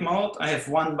photonic mode, I have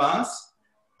one bath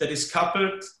that is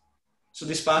coupled. So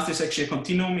this bath is actually a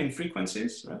continuum in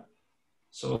frequencies, right?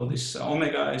 So this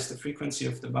omega is the frequency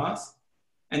of the bath,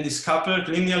 and is coupled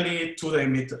linearly to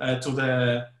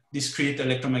the discrete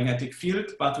electromagnetic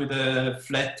field, but with a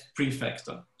flat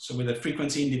prefactor. So with a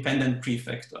frequency independent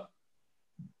prefactor.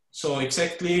 So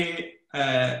exactly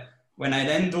when I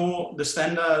then do the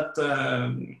standard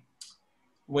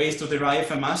ways to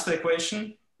derive a master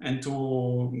equation and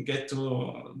to get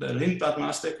to the Lindblad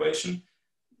master equation,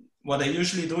 what I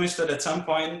usually do is that at some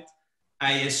point,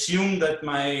 I assume that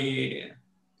my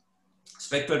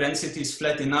spectral density is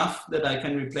flat enough that I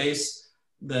can replace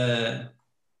the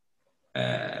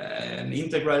an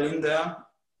integral in there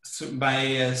by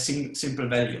a simple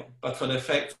value. But for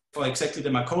exactly the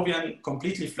Markovian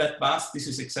completely flat bath, this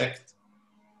is exact.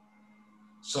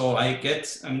 So I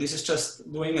get, and this is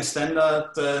just doing a standard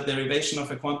derivation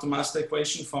of a quantum master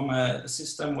equation from a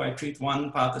system where I treat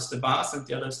one part as the bath and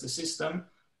the other as the system.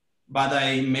 but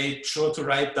I made sure to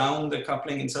write down the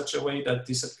coupling in such a way that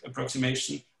this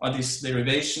approximation or this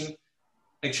derivation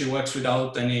actually works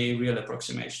without any real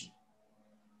approximation.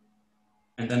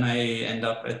 And then I end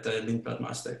up at the Lindblad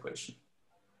master equation.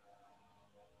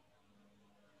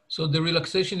 So the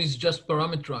relaxation is just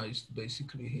parameterized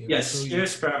basically here. Yes, so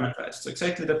here's parameterized. So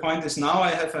exactly the point is now I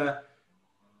have a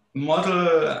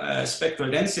model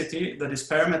spectral density that is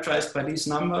parameterized by these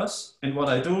numbers. And what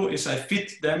I do is I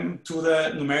fit them to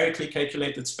the numerically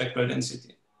calculated spectral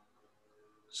density.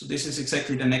 So this is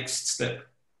exactly the next step.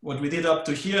 What we did up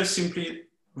to here is simply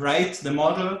write the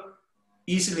model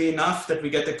easily enough that we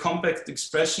get a compact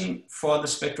expression for the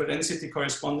spectral density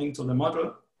corresponding to the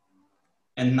model.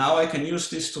 And now I can use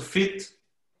this to fit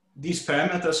these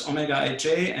parameters omega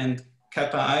ij and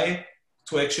kappa I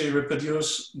to actually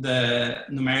reproduce the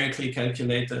numerically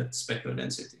calculated spectral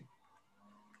density.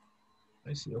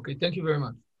 I see. Okay, thank you very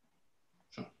much.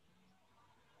 Sure.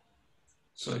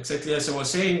 So exactly as I was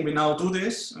saying, we now do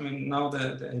this. I mean, now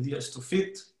the idea is to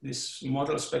fit this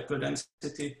model spectral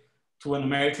density to a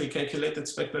numerically calculated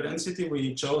spectral density.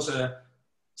 We chose a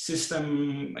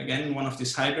system, again, one of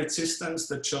these hybrid systems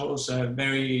that shows a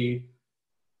very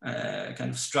kind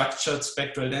of structured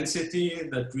spectral density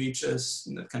that reaches,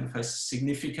 that kind of has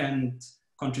significant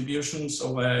contributions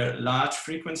over a large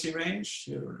frequency range,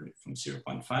 here from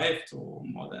 0.5 to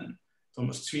more than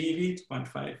almost 3 eV,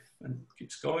 2.5, and it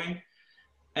keeps going.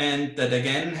 And that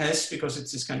again has, because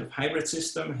it's this kind of hybrid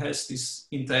system, has these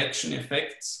interaction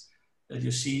effects that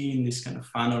you see in this kind of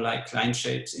Fano-like line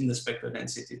shapes in the spectral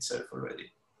density itself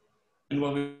already. And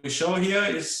what we show here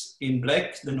is in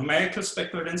black, the numerical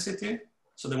spectral density.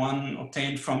 So the one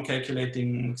obtained from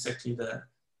calculating exactly the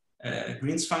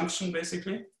Green's function,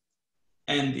 basically.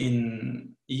 And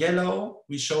in yellow,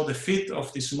 we show the fit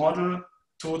of this model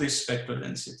to this spectral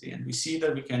density. And we see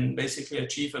that we can basically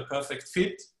achieve a perfect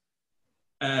fit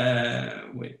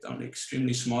with only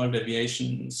extremely small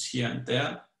deviations here and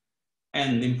there.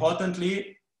 And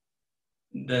importantly,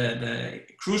 the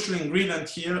crucial ingredient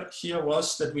here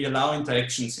was that we allow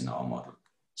interactions in our model.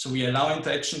 So we allow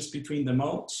interactions between the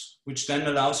modes, which then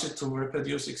allows you to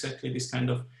reproduce exactly this kind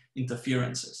of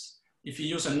interferences. If you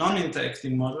use a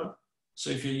non-interacting model, so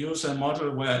if you use a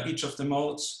model where each of the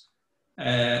modes,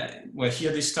 where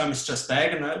here this term is just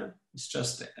diagonal, it's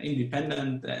just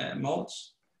independent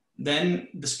modes, then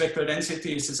the spectral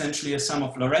density is essentially a sum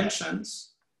of Lorentzians,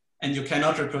 and you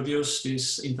cannot reproduce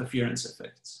these interference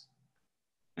effects.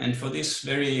 And for this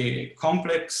very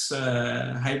complex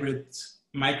hybrid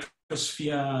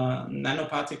microsphere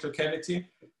nanoparticle cavity,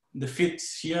 the fit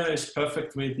here is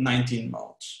perfect with 19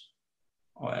 modes,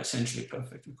 or essentially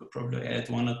perfect. We could probably add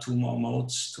 1 or 2 more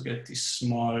modes to get these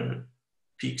small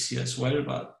peaks here as well,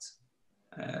 but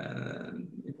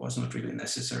it was not really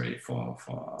necessary for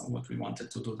what we wanted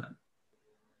to do then.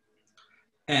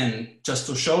 And just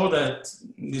to show that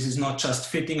this is not just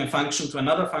fitting a function to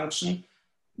another function,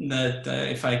 that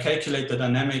if I calculate the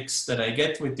dynamics that I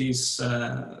get with this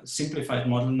simplified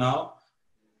model now,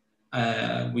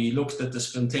 we looked at the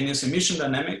spontaneous emission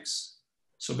dynamics.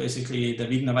 So basically the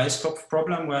Wigner-Weisskopf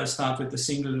problem, where I start with a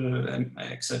single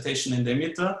excitation in the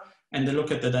emitter, and I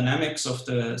look at the dynamics of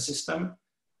the system.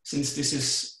 Since this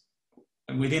is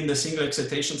within the single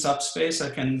excitation subspace, I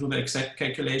can do the exact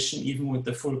calculation even with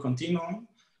the full continuum.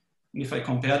 And if I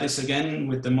compare this again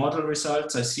with the model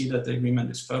results, I see that the agreement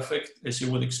is perfect, as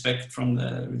you would expect from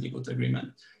the really good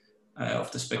agreement of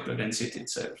the spectral density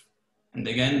itself. And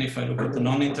again, if I look at the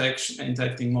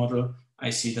non-interacting model, I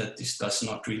see that this does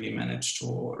not really manage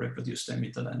to reproduce the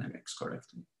emitter dynamics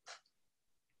correctly.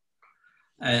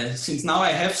 Since now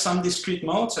I have some discrete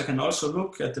modes, I can also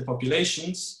look at the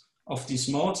populations of these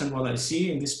modes, and what I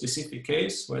see in this specific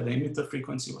case, where the emitter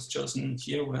frequency was chosen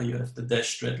here, where you have the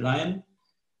dashed red line,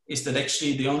 is that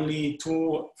actually the only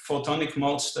 2 photonic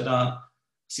modes that are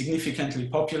significantly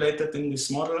populated in this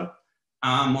model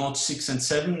are modes 6 and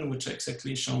 7, which are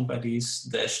exactly shown by these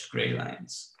dashed gray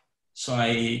lines. So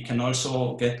I can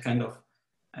also get kind of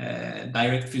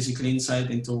direct physical insight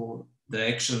into the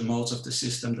actual modes of the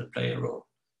system that play a role,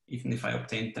 even if I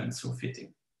obtain them through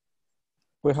fitting.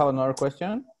 We have another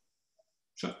question.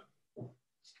 Sure.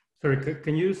 Sorry,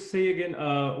 can you say again,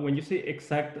 when you say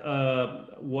exact,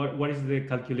 what is the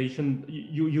calculation?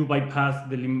 You bypass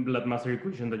the Lindblad master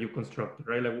equation that you constructed,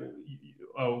 right? Like,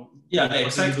 yeah, the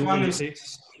exact one is,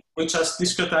 we just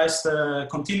discretize the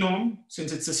continuum,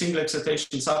 since it's a single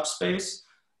excitation subspace.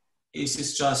 This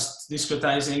is just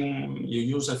discretizing, you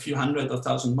use a few hundred or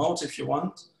 1,000 modes if you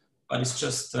want, but it's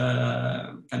just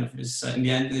kind of this, in the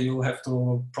end, you have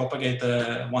to propagate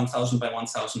a 1,000 by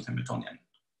 1,000 Hamiltonian.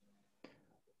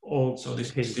 Oh, so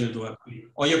this okay. is still doable.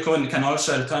 Or you can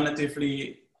also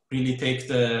alternatively really take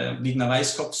the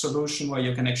Wigner-Weisskopf solution, where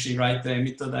you can actually write the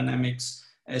electrodynamics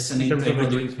as an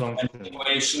integral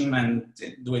equation and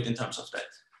do it in terms of that.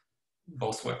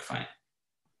 Both work fine.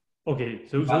 Okay,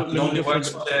 so it only works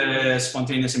for the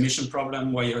spontaneous emission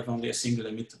problem, where you have only a single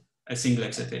emitter, a single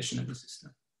excitation in the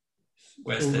system.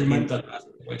 Whereas the intermass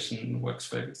equation works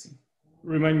for everything.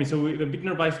 Remind me, so the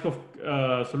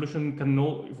Wigner-Weisskopf solution can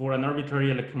for an arbitrary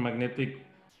electromagnetic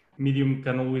medium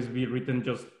can always be written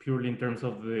just purely in terms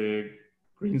of the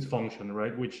Green's function,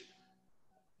 right? Which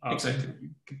exactly.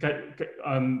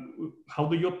 How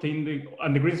do you obtain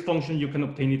the Green's function? You can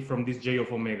obtain it from this J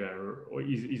of omega, or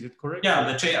is it correct?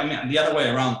 Yeah, the J. I mean, the other way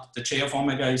around. The J of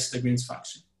omega is the Green's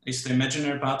function. It's the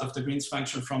imaginary part of the Green's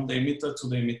function from the emitter to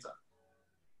the emitter.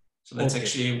 So that's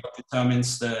actually what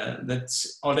determines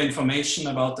that's all the information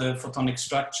about the photonic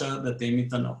structure that the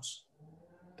emitter knows.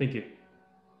 Thank you.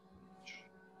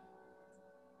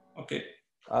 Okay.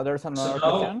 There's another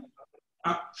question.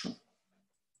 Sure.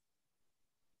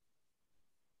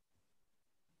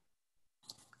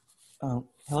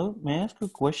 Hello, may I ask a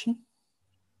question?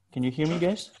 Can you hear me,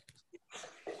 guys?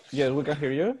 Yes, we can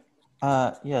hear you.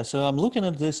 Yeah, so I'm looking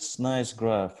at this nice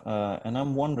graph, and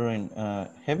I'm wondering,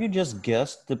 have you just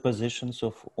guessed the positions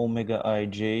of omega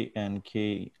ij and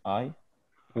ki,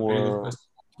 or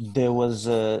there was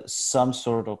some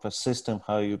sort of a system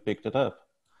how you picked it up?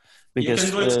 Because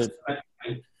you can do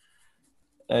it.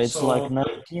 It's so, like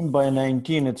 19 by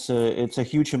 19. It's a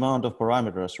huge amount of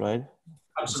parameters, right?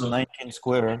 Absolutely. It's 19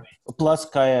 square plus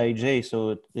chi ij,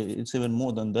 so it's even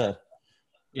more than that.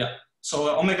 Yeah.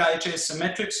 So omega ij is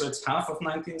symmetric, so it's half of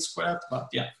 19 squared. But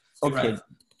yeah, okay.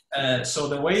 Right. So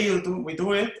the way we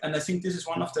do it, and I think this is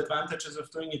one of the advantages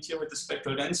of doing it here with the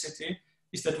spectral density,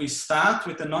 is that we start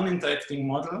with a non-interacting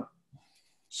model.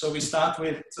 So we start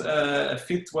with a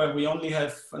fit where we only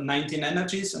have 19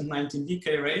 energies and 19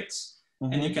 decay rates.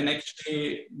 Mm-hmm. And you can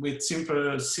actually, with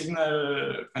simple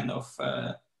signal kind of,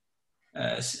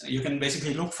 you can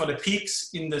basically look for the peaks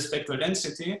in the spectral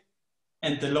density,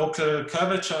 and the local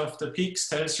curvature of the peaks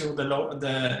tells you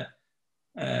the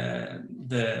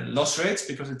loss rates,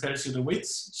 because it tells you the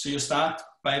widths. So you start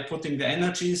by putting the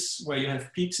energies where you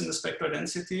have peaks in the spectral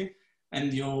density,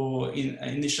 and you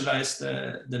initialize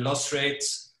the loss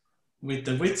rates with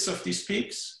the widths of these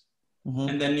peaks. Mm-hmm.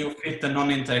 And then you fit the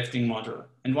non-interacting model.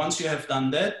 And once you have done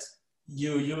that,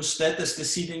 you use that as the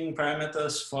seeding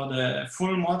parameters for the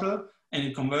full model, and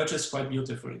it converges quite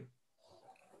beautifully.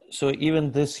 So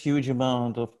even this huge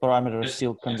amount of parameters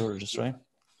still converges, right?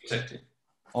 Exactly.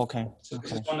 Okay. So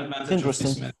this is one advantage of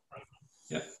this method.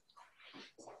 Yeah.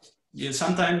 Yeah.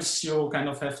 Sometimes you kind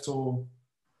of have to,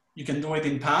 you can do it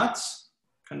in parts.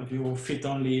 Kind of you fit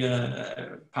only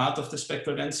a part of the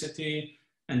spectral density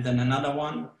and then another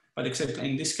one. But except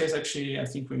in this case, actually, I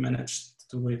think we managed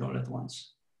to do it all at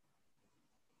once.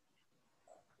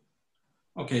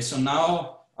 Okay, so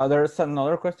now. There's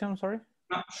another question, sorry.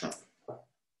 Sure.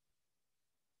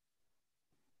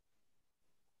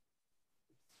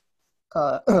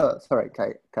 Sorry,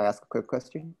 can I ask a quick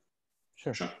question?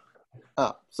 Sure.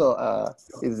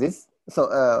 Is this, it's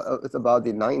about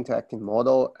the non-interacting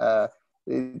model.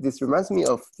 This reminds me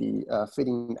of the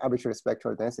fitting arbitrary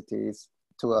spectral densities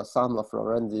to a sum of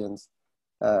Lorentzians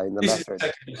in the method. This is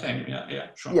exactly the same, yeah,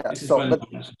 sure. Yeah, this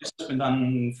has been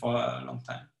done for a long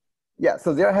time. Yeah,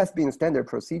 so there has been standard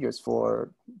procedures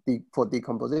for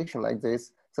decomposition like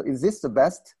this. So is this the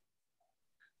best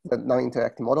the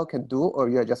non-interacting model can do, or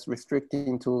you're just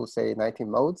restricting to, say, 19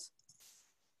 modes?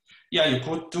 Yeah, you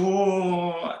could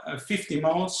do 50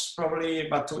 modes probably,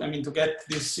 but to get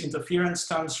these interference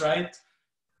terms right,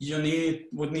 you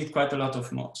would need quite a lot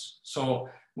of modes. So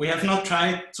we have not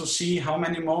tried to see how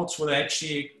many modes would I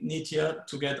actually need here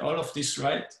to get all of this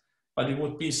right, but it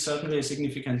would be certainly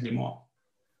significantly more.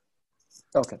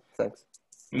 Okay, thanks.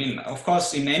 I mean, of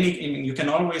course, you can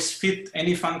always fit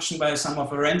any function by a sum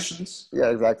of arrangements. Yeah,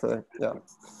 exactly. Yeah.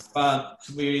 But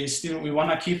we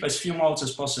want to keep as few modes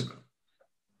as possible.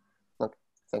 Okay,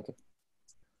 thank you.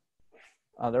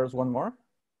 There's one more.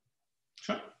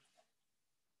 Sure.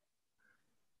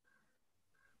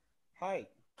 Hi.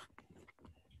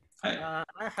 Hi.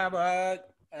 I have a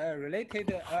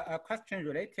question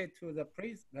related to the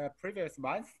previous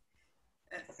month.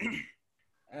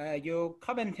 You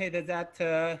commented that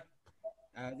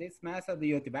this method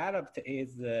you developed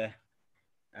is it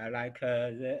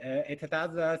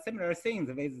does similar things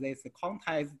with this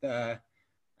quantized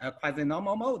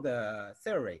quasi-normal mode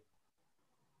theory.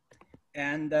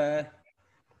 And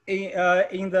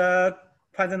in the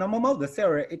quasi-normal mode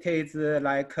theory, it is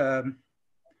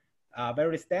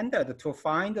very standard to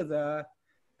find the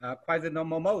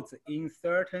quasi-normal modes in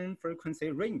certain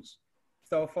frequency range.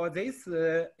 So for this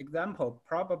example,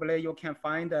 probably you can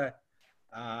find,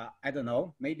 I don't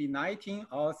know, maybe 19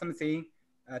 or something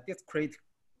discrete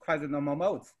quasi-normal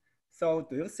modes. So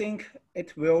do you think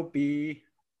it will be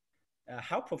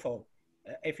helpful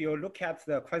if you look at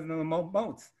the quasi-normal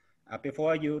modes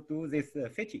before you do this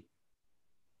fitting?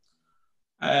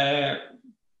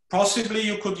 Possibly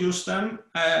you could use them.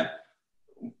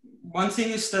 One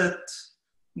thing is that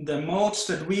the modes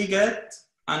that we get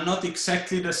are not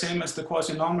exactly the same as the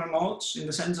quasi-normal modes, in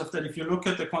the sense of that if you look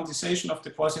at the quantization of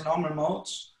the quasi-normal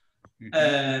modes,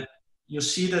 you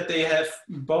see that they have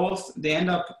both, they end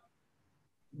up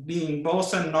being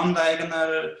both a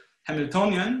non-diagonal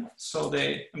Hamiltonian. So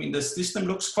they, I mean, the system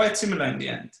looks quite similar in the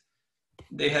end.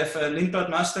 They have a Lindblad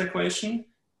master equation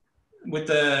with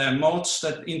the modes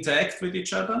that interact with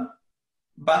each other,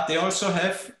 but they also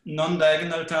have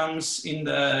non-diagonal terms in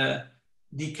the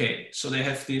decay. So they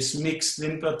have these mixed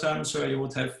Lindblad terms where you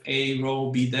would have A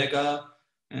rho B dagger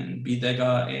and B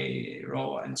dagger A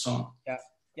rho and so on. Yeah,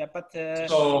 yeah, but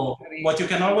so what you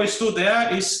can always do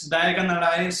there is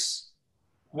diagonalize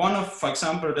one of, for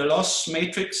example, the loss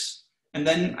matrix, and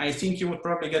then I think you would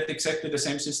probably get exactly the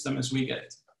same system as we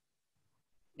get.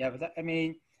 Yeah, but that, I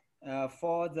mean,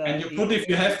 for the... And you could, if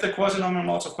you have the quasi-normal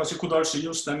modes, of course, you could also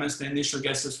use them as the initial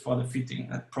guesses for the fitting.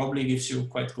 That probably gives you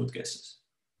quite good guesses.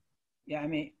 Yeah, I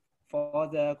mean, for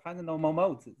the quasi-normal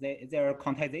modes, their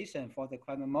quantization for the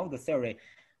quasi-normal mode theory,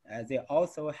 they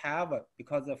also have,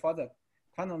 because for the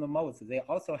quasi-normal modes, they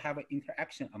also have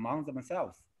interaction among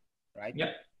themselves, right?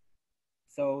 Yeah.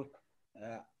 So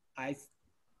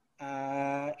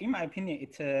in my opinion,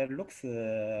 it looks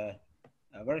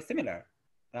very similar.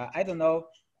 I don't know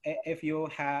if you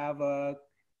have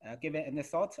given any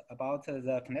thought about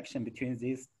the connection between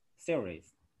these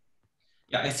theories.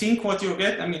 Yeah, I think what you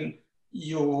get, I mean,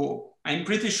 I'm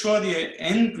pretty sure the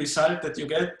end result that you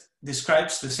get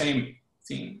describes the same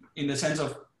thing, in the sense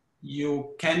of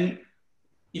you can,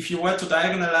 if you were to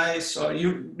diagonalize or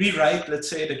you rewrite, let's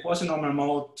say, the quasi-normal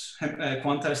mode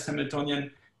quantized Hamiltonian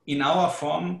in our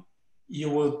form, you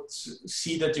would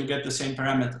see that you get the same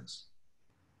parameters,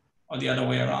 or the other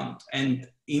way around. And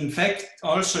in fact,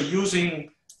 also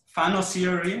using Fano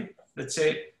theory, let's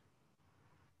say,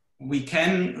 we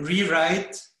can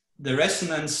rewrite the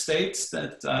resonance states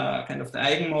that are kind of the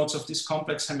eigenmodes of this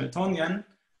complex Hamiltonian.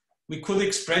 We could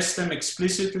express them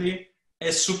explicitly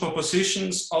as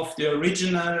superpositions of the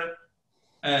original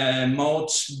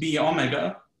modes B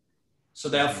omega. So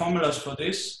there are formulas for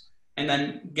this. And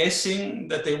I'm guessing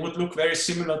that they would look very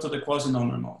similar to the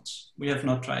quasi-normal modes. We have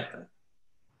not tried that.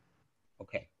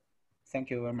 Okay, thank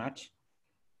you very much.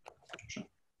 Sure.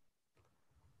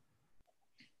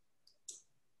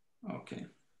 Okay.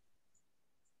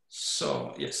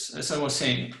 So yes, as I was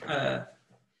saying,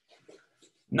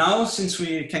 now since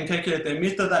we can calculate the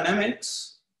emitter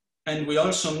dynamics, and we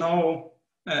also know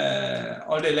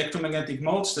all the electromagnetic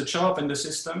modes that show up in the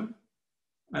system,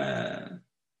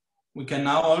 we can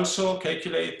now also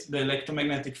calculate the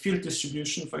electromagnetic field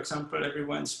distribution, for example,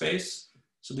 everywhere in space.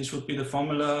 So this would be the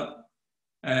formula.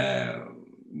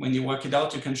 When you work it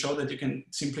out, you can show that you can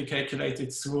simply calculate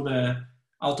it through the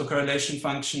autocorrelation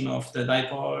function of the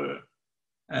dipole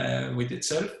with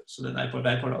itself. So the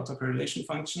dipole-dipole autocorrelation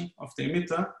function of the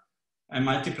emitter, and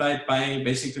multiplied by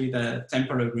basically the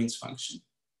temporal Green's function.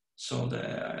 So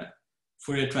the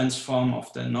Fourier transform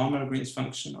of the normal Green's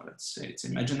function, or let's say its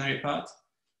imaginary part.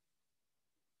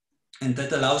 And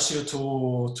that allows you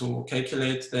to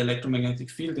calculate the electromagnetic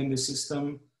field in the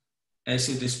system as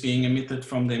it is being emitted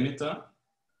from the emitter.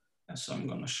 And so I'm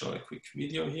going to show a quick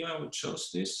video here which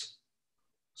shows this.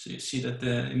 So you see that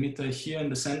the emitter here in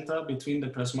the center between the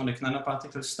plasmonic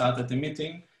nanoparticles started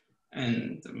emitting.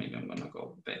 And maybe I'm going to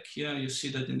go back here. You see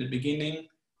that in the beginning,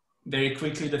 very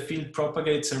quickly the field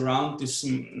propagates around this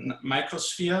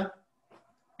microsphere,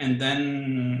 and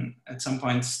then at some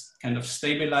point kind of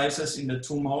stabilizes in the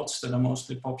two modes that are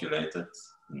mostly populated,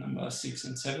 number 6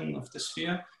 and 7 of the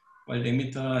sphere, while the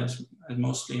emitter is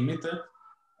mostly emitted.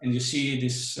 And you see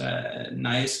this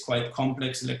nice, quite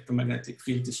complex electromagnetic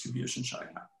field distribution showing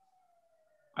up.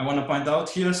 I want to point out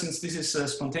here, since this is a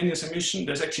spontaneous emission,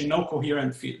 there's actually no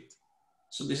coherent field.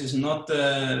 So this is not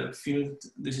the field,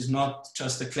 this is not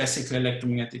just a classical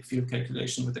electromagnetic field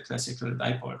calculation with a classical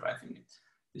dipole driving it.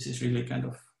 This is really kind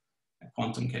of a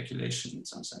quantum calculation in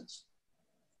some sense.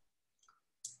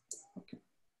 Okay.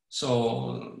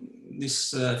 So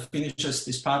this finishes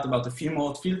this part about the few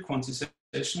mode field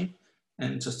quantization.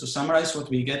 And just to summarize, what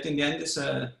we get in the end is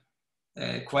a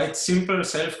quite simple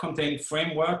self-contained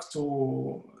framework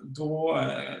to do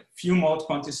a few mode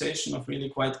quantization of really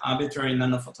quite arbitrary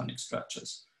nanophotonic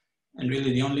structures. And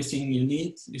really the only thing you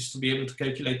need is to be able to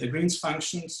calculate the Green's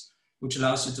functions, which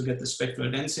allows you to get the spectral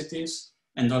densities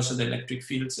and also the electric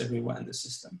fields everywhere in the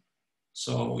system.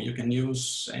 So you can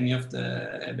use any of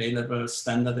the available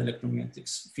standard electromagnetic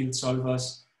field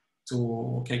solvers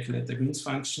to calculate the Green's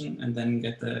function and then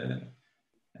get a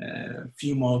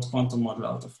few mode quantum model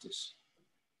out of this.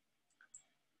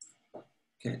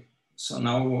 Okay, so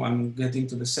now I'm getting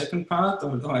to the second part,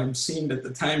 although I'm seeing that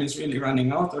the time is really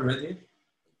running out already.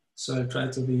 So I'll try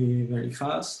to be very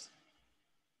fast.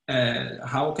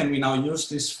 How can we now use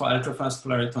this for ultrafast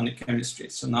polaritonic chemistry?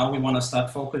 So now we want to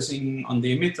start focusing on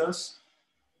the emitters.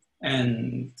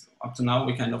 And up to now,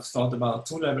 we kind of thought about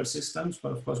two-level systems,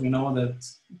 but of course we know that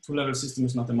two-level system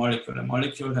is not a molecule. A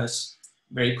molecule has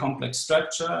very complex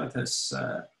structure. It has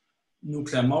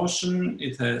nuclear motion.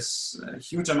 It has a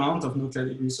huge amount of nuclear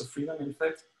degrees of freedom, in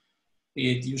fact.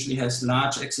 It usually has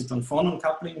large exciton-phonon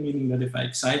coupling, meaning that if I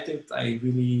excite it, I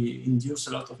really induce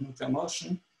a lot of nuclear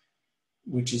motion,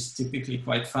 which is typically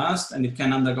quite fast, and it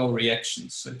can undergo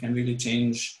reactions. So it can really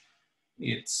change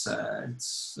its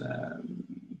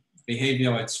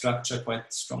behavior or its structure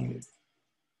quite strongly.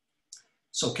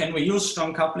 So can we use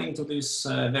strong coupling to these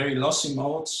very lossy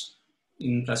modes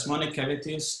in plasmonic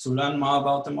cavities to learn more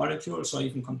about the molecules or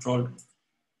even control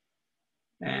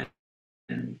them?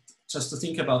 And just to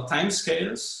think about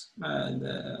timescales,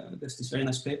 there's this very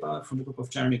nice paper from the group of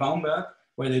Jeremy Baumberg,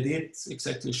 where they did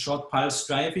exactly short pulse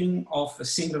driving of a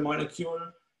single molecule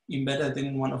embedded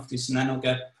in one of these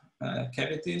nanogap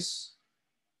cavities,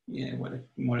 where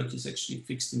the molecule is actually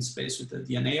fixed in space with the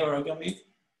DNA origami.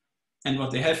 And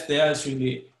what they have there is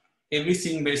really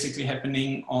everything basically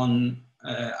happening on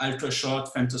ultra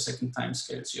short femtosecond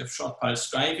timescales. You have short pulse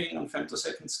driving on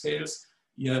femtosecond scales.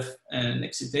 You have an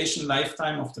excitation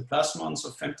lifetime of the plasmons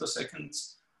of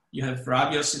femtoseconds. You have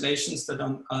Rabi oscillations that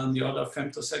are on the order of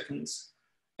femtoseconds.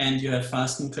 And you have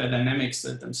fast nuclear dynamics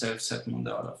that themselves happen on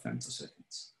the order of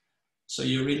femtoseconds. So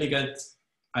you really get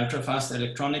ultra-fast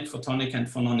electronic, photonic, and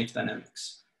phononic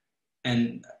dynamics.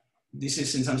 And this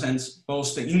is in some sense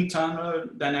both the internal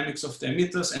dynamics of the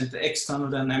emitters and the external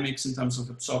dynamics in terms of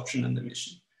absorption and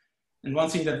emission. And one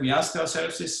thing that we ask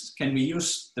ourselves is, can we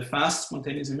use the fast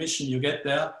spontaneous emission you get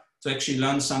there to actually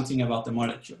learn something about the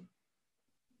molecule?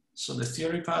 So the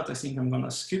theory part, I think I'm going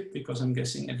to skip because I'm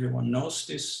guessing everyone knows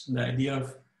this. The idea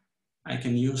of I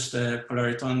can use the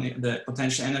polaritonic, the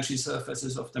potential energy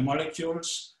surfaces of the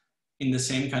molecules in the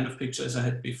same kind of picture as I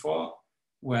had before,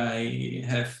 where I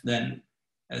have then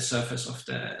a surface of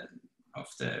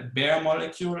the bare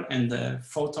molecule and the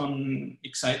photon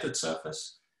excited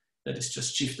surface that is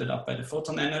just shifted up by the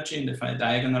photon energy. And if I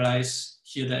diagonalize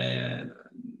here the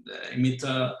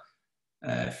emitter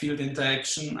field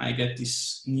interaction, I get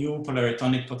these new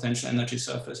polaritonic potential energy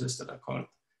surfaces that are called,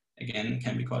 again,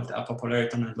 can be called the upper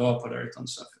polariton and lower polariton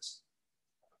surface.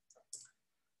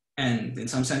 And in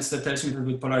some sense, that tells me that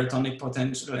with polaritonic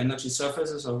potential energy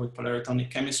surfaces or with polaritonic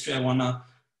chemistry, I want to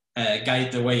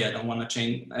guide the way. I don't want to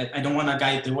change. I don't want to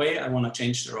guide the way. I want to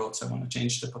change the roads. I want to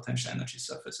change the potential energy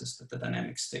surfaces that the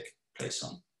dynamics take place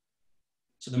on.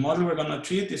 So the model we're going to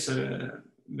treat is a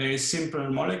very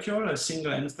simple molecule, a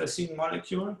single anthrazine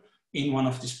molecule in one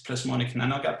of these plasmonic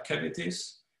nanogap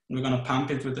cavities. And we're going to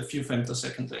pump it with a few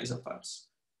femtosecond laser pulse.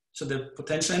 So the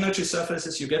potential energy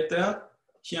surfaces you get there,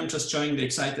 here I'm just showing the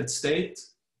excited state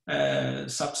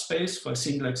subspace for a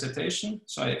single excitation.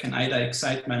 So I can either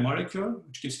excite my molecule,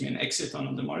 which gives me an exciton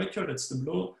on the molecule, that's the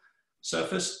blue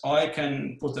surface, or I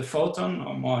can put a photon,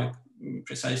 or more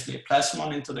precisely a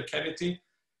plasmon, into the cavity,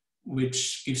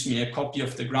 which gives me a copy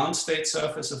of the ground state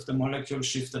surface of the molecule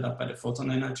shifted up by the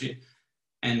photon energy.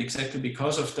 And exactly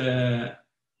because of the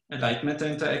light-matter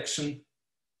interaction,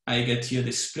 I get here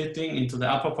this splitting into the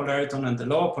upper polariton and the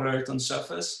lower polariton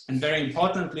surface. And very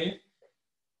importantly,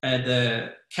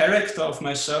 the character of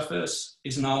my surface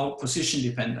is now position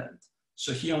dependent.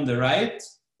 So here on the right,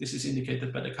 this is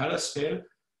indicated by the color scale.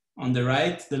 On the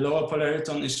right, the lower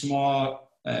polariton is more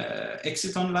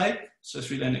exciton-like. So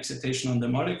it's really an excitation on the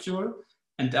molecule.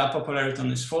 And the upper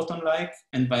polariton is photon-like,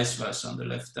 and vice versa. On the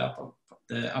left,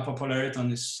 the upper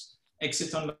polariton is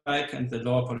exciton-like and the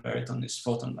lower polariton is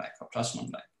photon-like or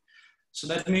plasmon-like. So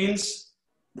that means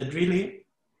that really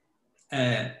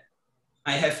I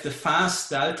have the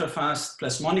ultra-fast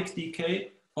plasmonic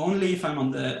decay only if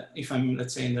I'm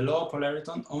let's say in the lower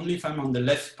polariton, only if I'm on the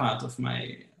left part of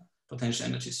my potential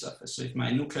energy surface. So if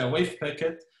my nuclear wave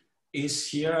packet is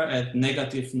here at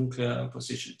negative nuclear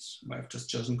positions, where I've just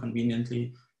chosen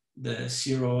conveniently the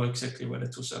zero exactly where the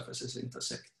two surfaces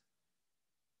intersect.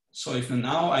 So if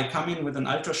now I come in with an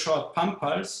ultra short pump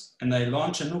pulse and I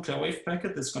launch a nuclear wave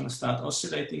packet that's going to start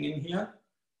oscillating in here,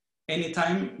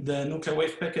 anytime the nuclear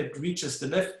wave packet reaches the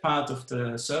left part of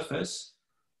the surface,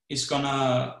 it's going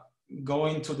to go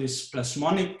into this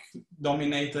plasmonic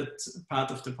dominated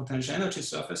part of the potential energy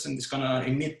surface, and it's going to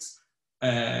emit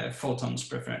photons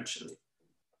preferentially.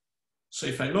 So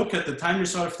if I look at the time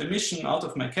resolved emission out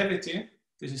of my cavity,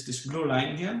 this is this blue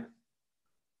line here,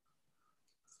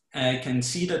 I can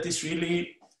see that this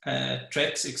really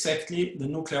tracks exactly the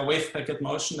nuclear wave packet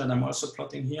motion that I'm also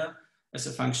plotting here as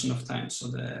a function of time. So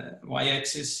the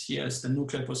y-axis here is the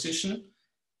nuclear position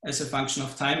as a function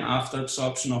of time after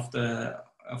absorption of the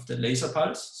laser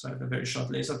pulse. So I have a very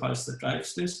short laser pulse that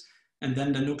drives this. And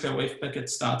then the nuclear wave packet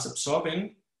starts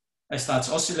absorbing, starts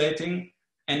oscillating,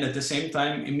 and at the same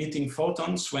time emitting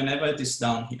photons whenever it is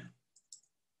down here.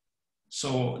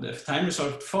 So the time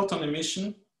resolved photon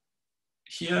emission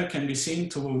here can be seen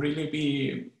to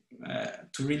really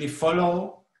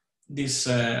follow this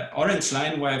orange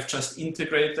line where I've just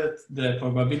integrated the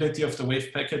probability of the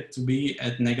wave packet to be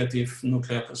at negative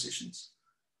nuclear positions.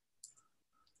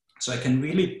 So I can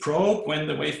really probe when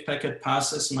the wave packet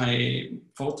passes my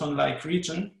photon-like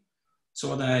region. So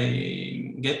what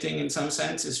I'm getting in some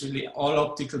sense is really all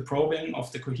optical probing of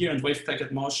the coherent wave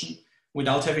packet motion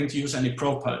without having to use any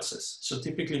probe pulses. So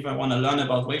typically if I want to learn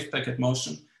about wave packet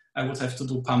motion, I would have to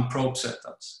do pump probe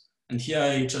setups. And here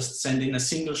I just send in a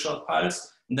single short pulse,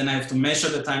 and then I have to measure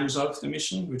the time resolved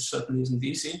emission, which certainly isn't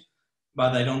easy,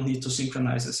 but I don't need to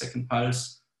synchronize a second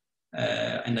pulse,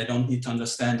 and I don't need to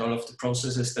understand all of the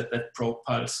processes that that probe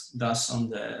pulse does on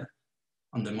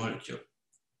the molecule.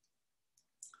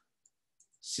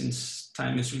 Since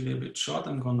time is really a bit short,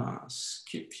 I'm gonna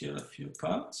skip here a few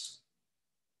parts.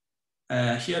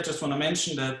 Here I just wanna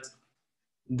mention that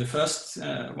the first,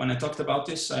 when I talked about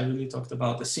this, I really talked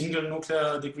about a single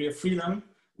nuclear degree of freedom.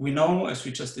 We know, as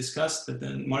we just discussed, that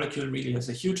the molecule really has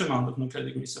a huge amount of nuclear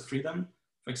degrees of freedom.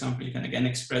 For example, you can again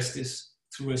express this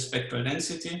through a spectral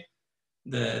density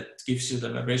that gives you the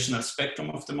vibrational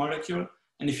spectrum of the molecule.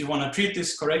 And if you want to treat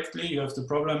this correctly, you have the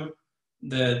problem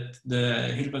that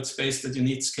the Hilbert space that you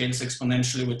need scales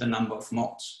exponentially with the number of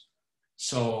modes.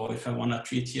 So if I want to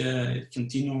treat here a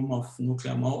continuum of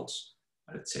nuclear modes,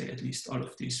 let's say at least all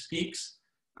of these peaks,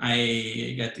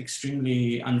 I get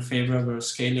extremely unfavorable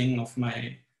scaling of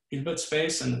my Hilbert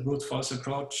space, and the brute force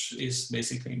approach is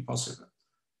basically impossible.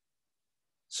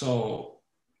 So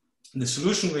the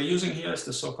solution we're using here is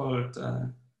the so-called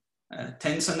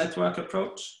tensor network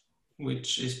approach,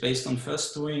 which is based on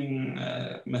first doing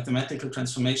mathematical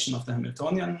transformation of the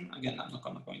Hamiltonian. Again, I'm not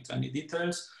going to go into any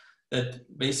details.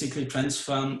 That basically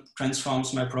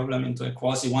transforms my problem into a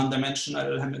quasi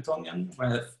one-dimensional Hamiltonian, where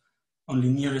I have only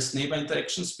nearest neighbor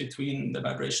interactions between the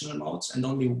vibrational modes, and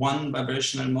only one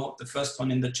vibrational mode, the first one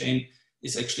in the chain,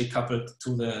 is actually coupled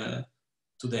to the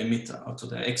emitter or to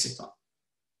the exciton.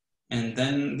 And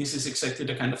then this is exactly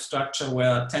the kind of structure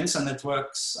where tensor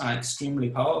networks are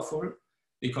extremely powerful,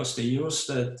 because they use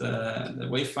that the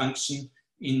wave function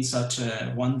in such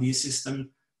a 1D system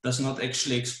does not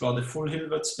actually explore the full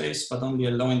Hilbert space, but only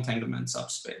a low entanglement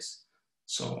subspace.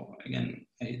 So again,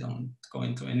 I don't go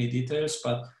into any details,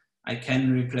 but I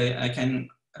can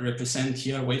represent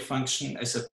here wave function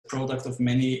as a product of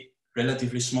many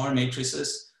relatively small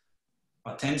matrices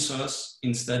or tensors,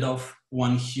 instead of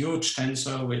one huge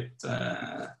tensor with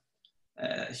a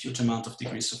huge amount of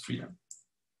degrees of freedom.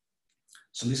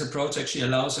 So this approach actually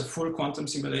allows a full quantum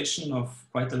simulation of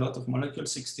quite a lot of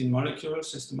molecules. 16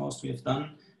 molecules is the most we have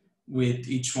done, with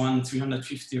each one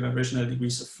 350 vibrational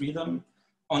degrees of freedom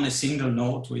on a single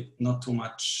node with not too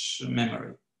much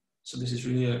memory. So this is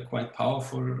really a quite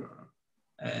powerful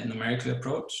numerical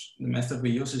approach. The method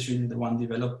we use is really the one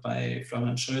developed by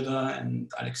Florian Schröder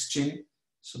and Alex Chin.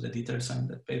 So the details are in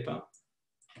that paper.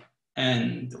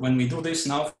 And when we do this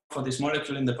now for this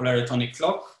molecule in the polaritonic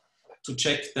clock, to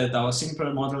check that our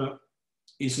simple model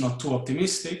is not too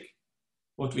optimistic,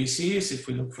 what we see is, if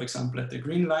we look, for example, at the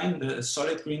green line, the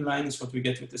solid green line is what we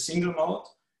get with the single mode,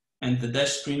 and the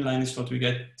dashed green line is what we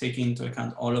get taking into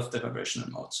account all of the vibrational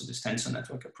modes, so this tensor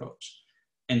network approach.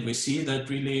 And we see that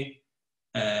really,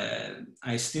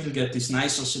 I still get this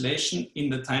nice oscillation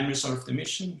in the time resolved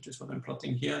emission, which is what I'm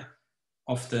plotting here,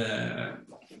 of the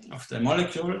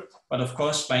molecule. But of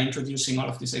course, by introducing all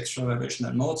of these extra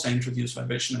vibrational modes, I introduce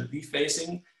vibrational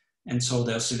dephasing. And so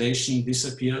the oscillation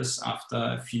disappears after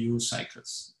a few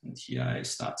cycles. And here I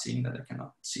start seeing that I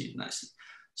cannot see it nicely.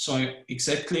 So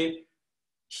exactly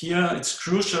here, it's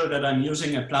crucial that I'm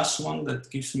using a +1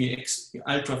 that gives me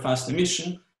ultra fast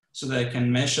emission, so that I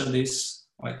can measure this,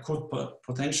 or I could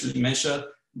potentially measure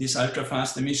this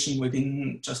ultra-fast emission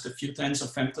within just a few tens of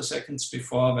femtoseconds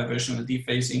before vibrational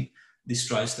dephasing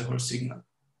destroys the whole signal.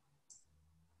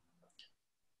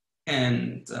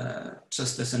 And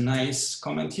just as a nice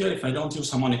comment here, if I don't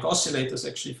use harmonic oscillators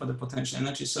actually for the potential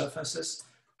energy surfaces,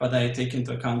 but I take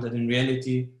into account that in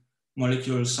reality,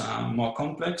 molecules are more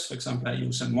complex. For example, I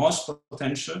use a Morse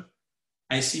potential.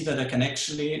 I see that I can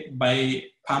actually, by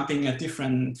pumping at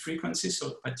different frequencies,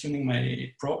 so by tuning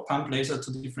my pump laser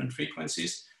to different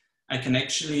frequencies, I can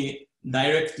actually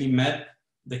directly map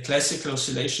the classical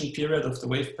oscillation period of the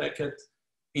wave packet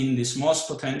in this Morse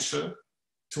potential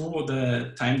to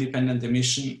the time-dependent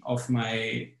emission of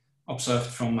observed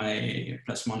from my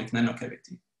plasmonic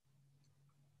nanocavity.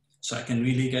 So I can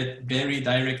really get very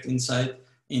direct insight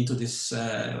into this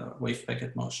wave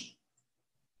packet motion.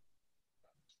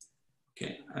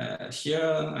 Okay, here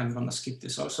I'm gonna skip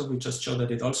this also. We just show that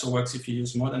it also works if you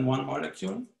use more than one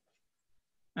molecule.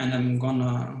 And I'm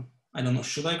gonna, I don't know,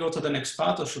 should I go to the next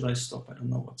part or should I stop? I don't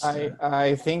know what's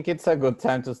I think it's a good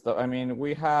time to stop. I mean,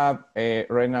 we have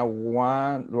right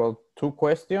now two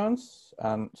questions.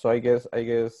 And so I guess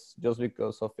just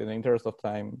because of the interest of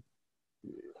time,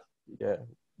 yeah,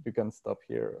 you can stop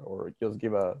here or just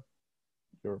give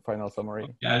your final summary.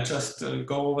 Yeah, I'll just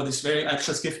go over this I'll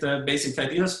just give the basic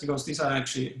ideas because these are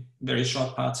actually very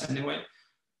short parts anyway.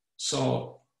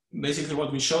 So basically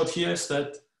what we showed here is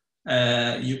that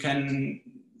you can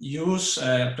use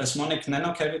plasmonic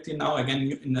nanocavity now,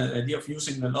 again, in the idea of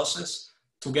using the losses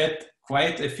to get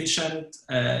quite efficient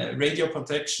radio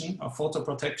protection or photo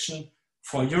protection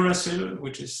for uracil,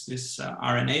 which is this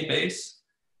RNA base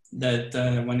that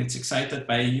when it's excited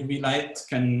by UV light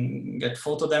can get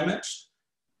photo damaged.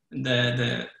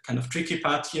 The kind of tricky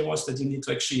part here was that you need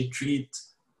to actually treat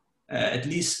at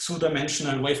least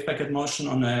two-dimensional wave packet motion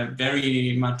on a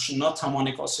very much not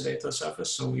harmonic oscillator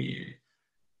surface. So we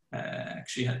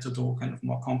actually had to do kind of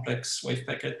more complex wave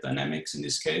packet dynamics in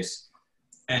this case.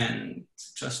 And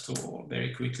just to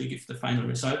very quickly give the final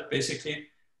result, basically,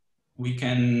 we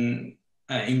can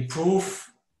improve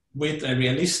with a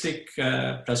realistic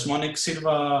plasmonic silver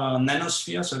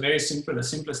nanosphere, so very simple, the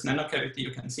simplest nanocavity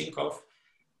you can think of,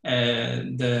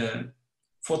 the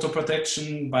photo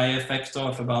protection by a factor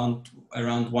of around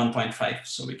 1.5.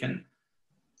 So we can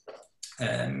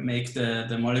make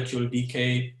the molecule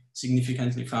decay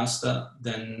significantly faster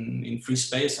than in free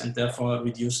space and therefore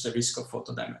reduce the risk of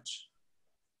photo damage.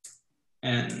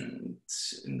 And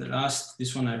in the last,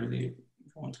 this one I really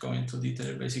won't go into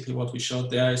detail. Basically what we showed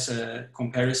there is a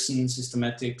comparison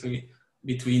systematically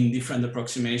between different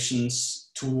approximations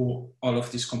to all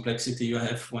of this complexity you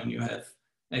have when you have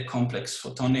a complex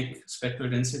photonic spectral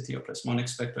density or plasmonic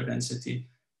spectral density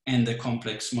and a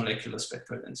complex molecular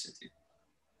spectral density.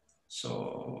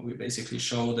 So we basically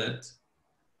show that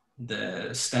the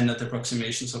standard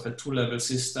approximations of a two-level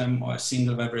system or a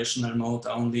single vibrational mode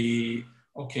are only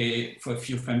okay for a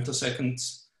few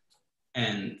femtoseconds,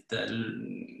 and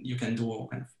you can do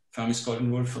kind of Fermi's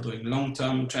golden rule for doing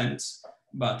long-term trends.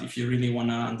 But if you really want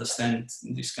to understand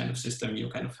this kind of system, you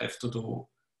kind of have to do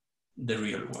the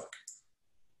real work.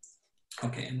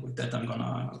 Okay, and with that, I'm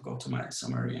gonna go to my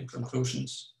summary and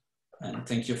conclusions. And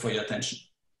thank you for your attention.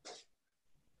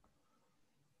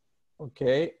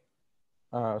 Okay,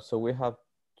 so we have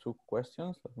two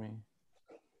questions. Let me.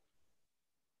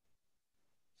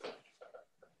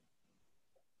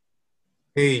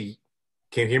 Hey,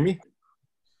 can you hear me?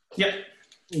 Yeah.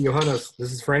 Johannes,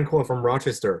 this is Franco from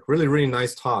Rochester. Really, really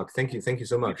nice talk. Thank you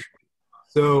so much.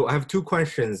 So I have two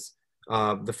questions.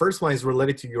 The first one is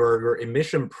related to your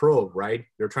emission probe, right?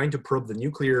 You're trying to probe the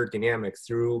nuclear dynamics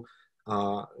through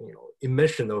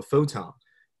emission of photon.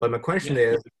 But my question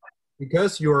is,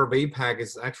 because your wave pack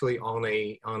is actually on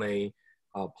a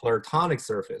polaritonic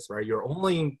surface, right? You're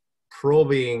only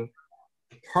probing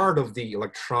part of the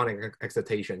electronic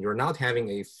excitation. You're not having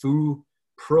a full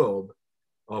probe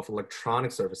of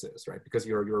electronic surfaces, right? Because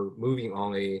you're moving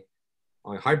on a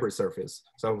hybrid surface.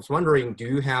 So I was wondering, do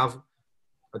you have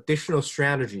additional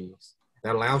strategies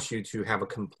that allows you to have a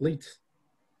complete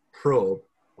probe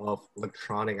of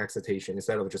electronic excitation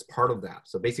instead of just part of that?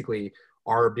 So basically,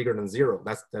 R bigger than 0.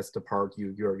 That's the part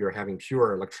you're having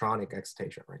pure electronic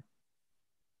excitation, right?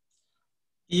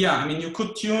 Yeah, I mean, you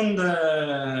could tune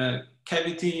the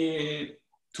cavity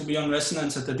to be on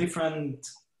resonance at a different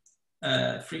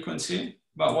frequency.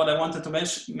 But what I wanted to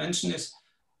mention is,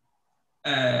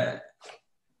 I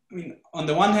mean, on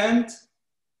the one hand,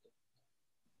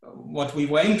 what we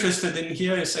were interested in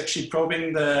here is actually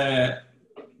probing the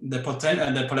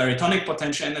polaritonic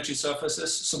potential energy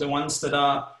surfaces, so the ones that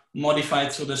are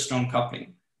modified through the strong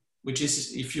coupling, which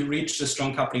is if you reach the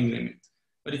strong coupling limit.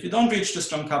 But if you don't reach the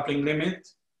strong coupling limit,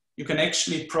 you can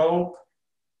actually probe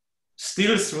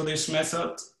still through this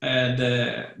method the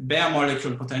bare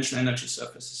molecule potential energy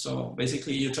surfaces. So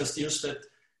basically you just use that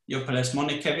your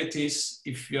plasmonic cavities,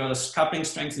 if your coupling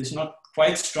strength is not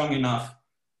quite strong enough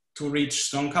to reach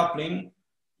strong coupling,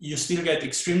 you still get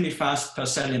extremely fast per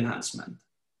cell enhancement.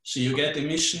 So you get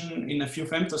emission in a few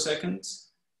femtoseconds,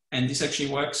 and this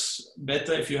actually works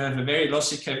better if you have a very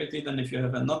lossy cavity than if you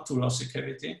have a not too lossy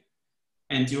cavity.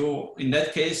 And you, in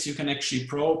that case, you can actually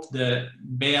probe the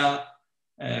bare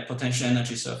potential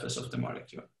energy surface of the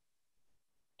molecule.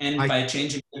 And by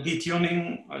changing the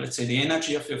detuning, or let's say the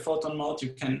energy of your photon mode,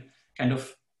 you can kind of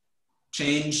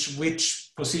change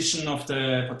which position of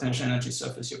the potential energy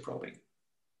surface you're probing.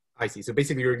 I see. So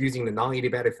basically you're using the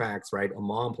non-adiabatic effects, right,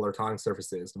 among polaritonic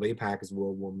surfaces. The wave packets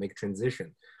will make transition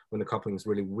when the coupling is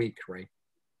really weak, right?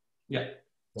 Yeah.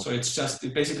 So it's just,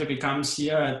 it basically becomes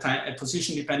here a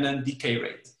position-dependent decay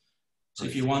rate. So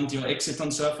if you want your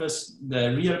exciton surface, the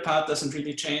real part doesn't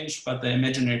really change, but the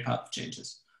imaginary part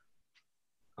changes.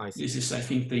 I see. This is, I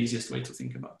think, the easiest way to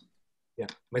think about it. Yeah.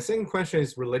 My second question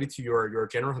is related to your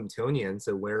general Hamiltonian.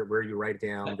 So where you write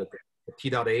down the T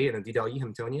dot A and the D dot E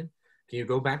Hamiltonian. Can you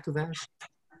go back to that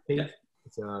page? Yeah.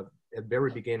 It's at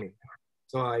very beginning.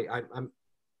 So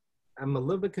I'm a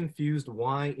little bit confused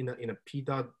why in a P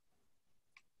dot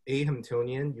A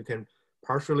Hamiltonian you can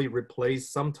partially replace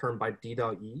some term by D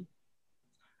dot E.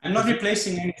 I'm not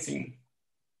replacing anything.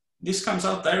 This comes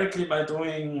out directly by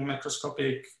doing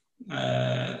macroscopic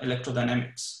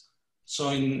electrodynamics. So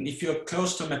if you're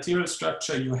close to material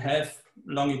structure, you have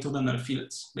longitudinal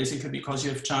fields, basically because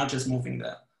you have charges moving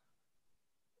there.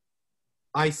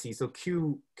 I see. So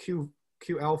Q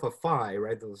alpha phi,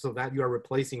 right? So that you are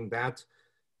replacing that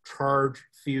charge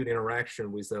field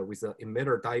interaction with a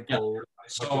emitter dipole. Yeah.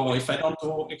 So if I don't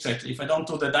do if I don't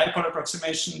do the dipole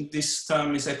approximation, this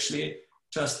term is actually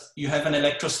just you have an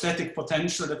electrostatic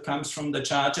potential that comes from the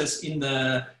charges in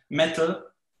the metal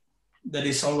that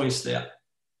is always there,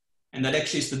 and that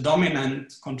actually is the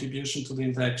dominant contribution to the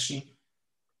interaction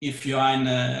if you are in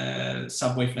a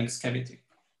sub-wavelength cavity.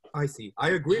 I see.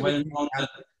 I agree with you.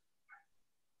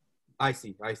 I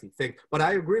see. But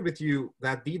I agree with you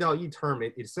that D dot E term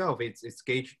itself, it's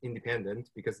gauge independent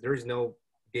because there is no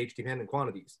gauge dependent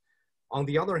quantities. On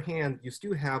the other hand, you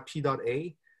still have P dot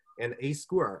A and A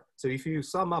square. So if you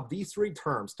sum up these three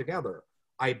terms together,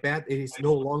 I bet it is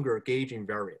no longer gauge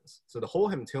invariance. So the whole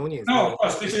Hamiltonian is no, of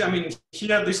course. This is, I mean,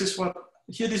 here this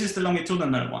is the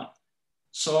longitudinal one.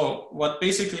 So what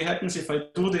basically happens if I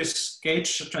do this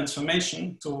gauge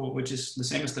transformation which is the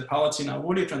same as the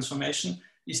Polaritonic transformation,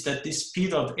 is that this P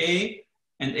dot A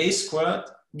and A squared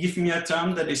give me a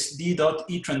term that is D dot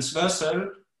E transversal,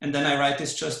 and then I write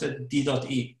this just at D dot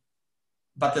E.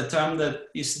 But the term that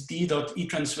is D dot E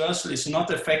transversal is not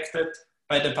affected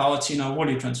by the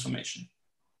Polaritonic transformation,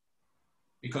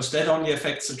 because that only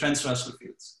affects the transversal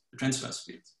fields, the transverse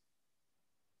fields.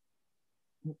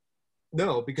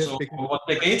 No, because what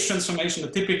the gauge transformation,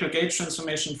 the typical gauge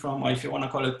transformation from, or if you want to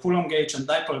call it Coulomb gauge and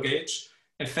dipole gauge,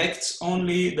 affects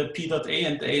only the P dot A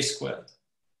and the A squared,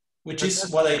 which is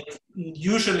what I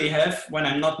usually have when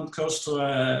I'm not close to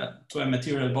a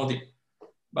material body.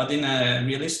 But in a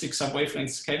realistic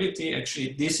sub-wavelength cavity,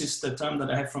 actually, this is the term that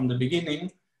I have from the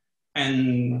beginning,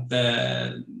 and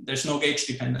there's no gauge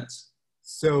dependence.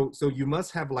 So you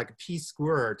must have like a P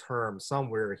square term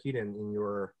somewhere hidden in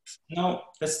your... No,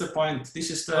 that's the point.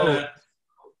 This is the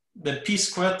P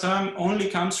square term only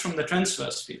comes from the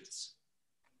transverse fields.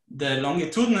 The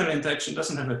longitudinal interaction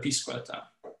doesn't have a P square term.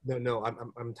 No,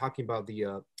 I'm talking about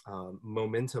the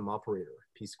momentum operator,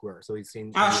 P square. So it's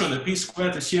in... sure, the P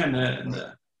squared is here in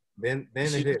the Then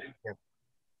it is,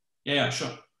 yeah,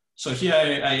 sure. So here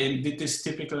I did this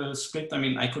typical split. I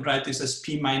mean, I could write this as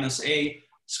P minus A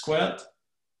squared,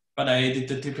 but I did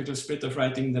the typical split of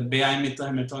writing the bare emitter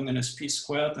Hamiltonian as P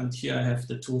squared, and here I have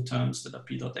the two terms that are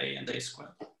P dot A and A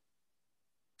squared.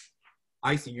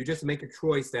 I see. You just make a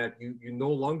choice that you no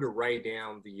longer write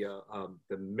down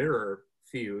the mirror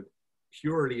field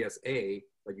purely as A,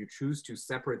 but you choose to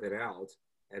separate it out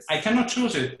as... I cannot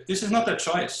choose it. This is not a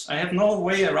choice. I have no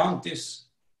way around this.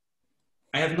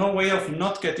 I have no way of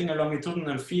not getting a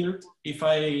longitudinal field if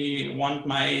I want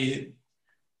my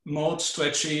modes to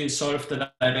actually solve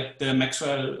the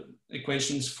Maxwell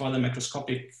equations for the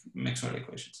macroscopic Maxwell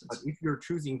equations. But if you're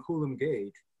choosing Coulomb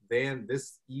gauge, then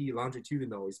this E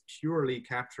longitudinal is purely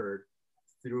captured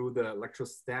through the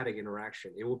electrostatic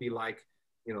interaction. It will be like,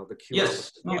 you know, the Q.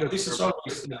 Yes, no, this is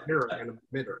always the mirror and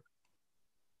emitter.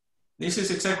 This is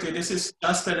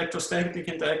just the electrostatic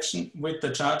interaction with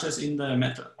the charges in the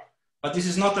metal. But this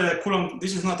is not a Coulomb,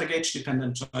 this is not a gauge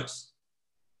dependent choice.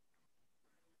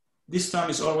 this term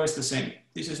is always the same.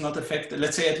 This is not affected,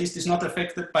 let's say at least it's not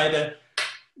affected by the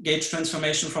gauge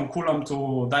transformation from Coulomb to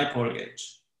dipole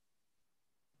gauge.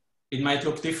 It might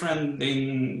look different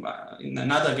in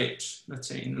another gauge, let's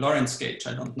say in Lorentz gauge.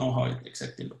 I don't know how it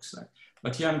exactly looks like.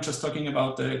 But here I'm just talking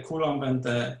about the Coulomb and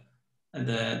the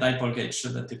dipole gauge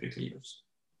that are typically used,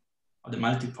 or the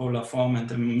multipolar form and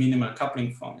the minimal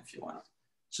coupling form if you want.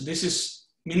 So this is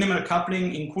minimal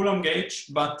coupling in Coulomb gauge,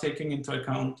 but taking into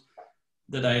account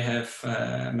that I have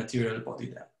a material body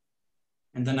there.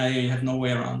 And then I have no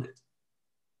way around it.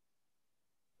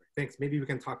 Thanks. Maybe we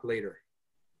can talk later.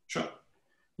 Sure.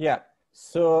 Yeah.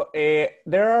 So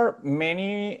there are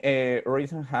many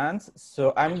raising hands.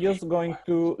 So I'm just going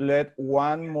to let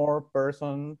one more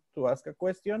person to ask a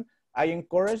question. I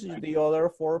encourage the other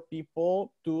 4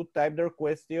 people to type their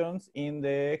questions in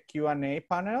the Q&A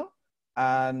panel,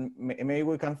 and maybe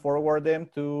we can forward them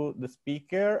to the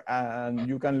speaker, and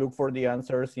you can look for the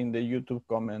answers in the YouTube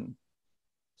comment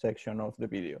section of the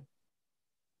video.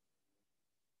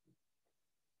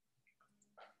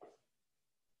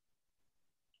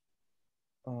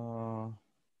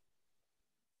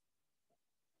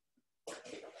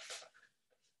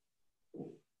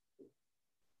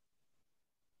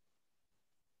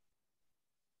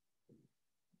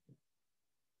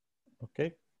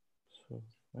 Okay, so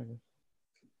I guess.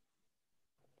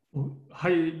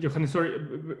 Hi, Johannes, sorry.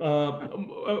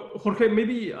 Jorge,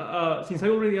 maybe since I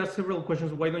already asked several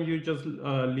questions, why don't you just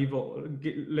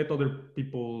let other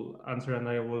people answer and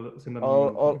I will send them.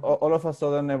 All of a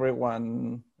sudden,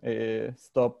 everyone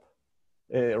stop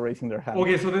raising their hand.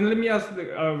 Okay, so then let me ask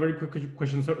a very quick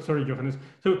question. Sorry, Johannes.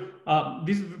 So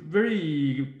this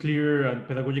very clear and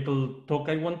pedagogical talk,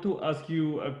 I want to ask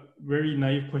you a very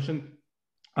naive question.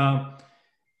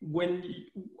 When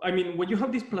you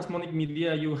have this plasmonic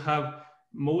media, you have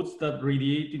modes that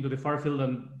radiate into the far field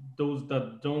and those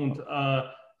that don't.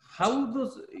 How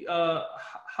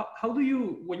do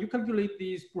you, when you calculate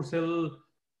these Purcell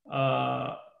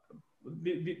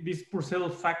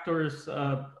factors,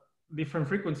 different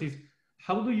frequencies,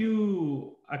 how do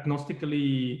you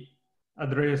agnostically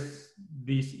address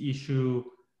this issue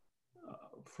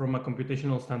from a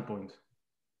computational standpoint?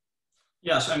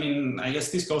 Yes, I mean, I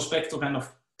guess this goes back to kind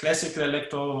of classical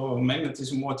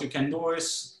electromagnetism. What you can do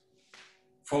is,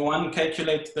 for one,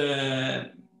 calculate the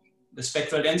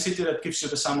spectral density that gives you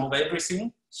the sum of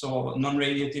everything. So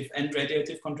non-radiative and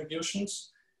radiative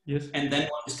contributions. Yes. And then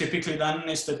what is typically done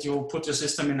is that you put your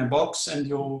system in a box and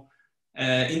you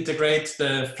integrate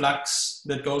the flux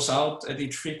that goes out at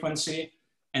each frequency,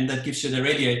 and that gives you the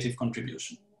radiative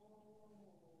contribution.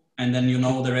 And then you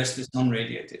know the rest is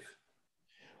non-radiative.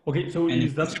 Okay, so and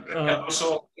is that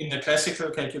also in the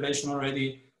classical calculation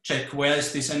already check where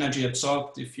is this energy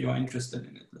absorbed if you are interested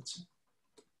in it, let's say.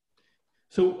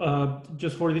 So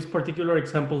just for these particular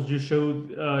examples you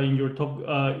showed in your talk,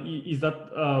 is that,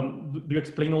 do you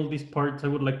explain all these parts? I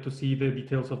would like to see the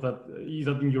details of that. Is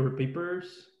that in your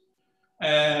papers?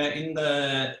 In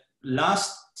the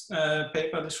last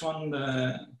paper, this one,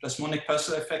 the plasmonic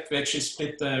Purcell effect, we actually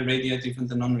split the radiative and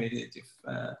the non-radiative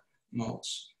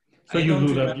modes. So you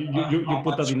do that, you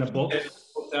put that in a box?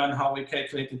 Put there and how we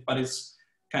calculate it, but it's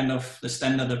kind of the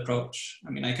standard approach. I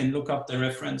mean, I can look up the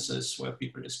references where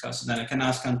people discuss it, and I can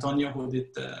ask Antonio, who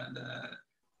did the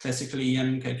classical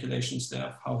EM calculations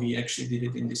there, how he actually did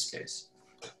it in this case.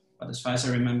 But as far as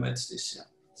I remember, it's this, yeah.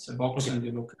 It's a box and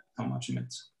you look at how much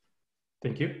emits.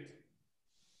 Thank you.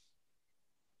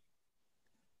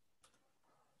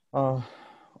 All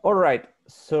right,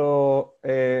 so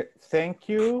thank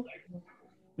you,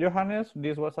 Johannes.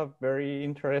 This was a very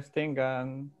interesting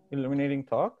and illuminating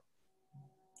talk.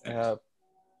 So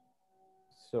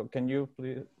can you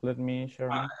please let me share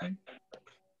my screen?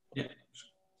 Yeah.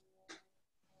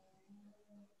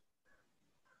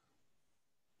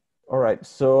 All right,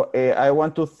 so I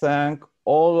want to thank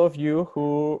all of you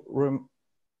who,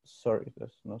 sorry,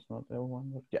 that's not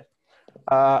everyone, but yeah.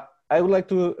 I would like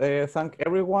to thank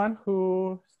everyone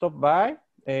who stopped by.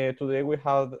 Today we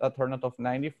had a turnout of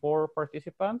 94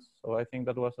 participants, so I think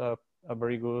that was a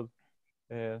very good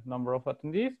number of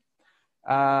attendees.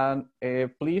 And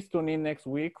please tune in next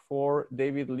week for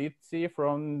David Litzy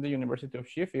from the University of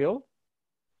Sheffield.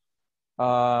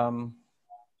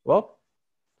 Well,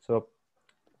 so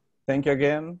thank you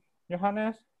again,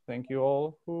 Johannes. Thank you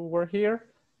all who were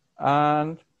here,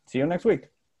 and see you next week.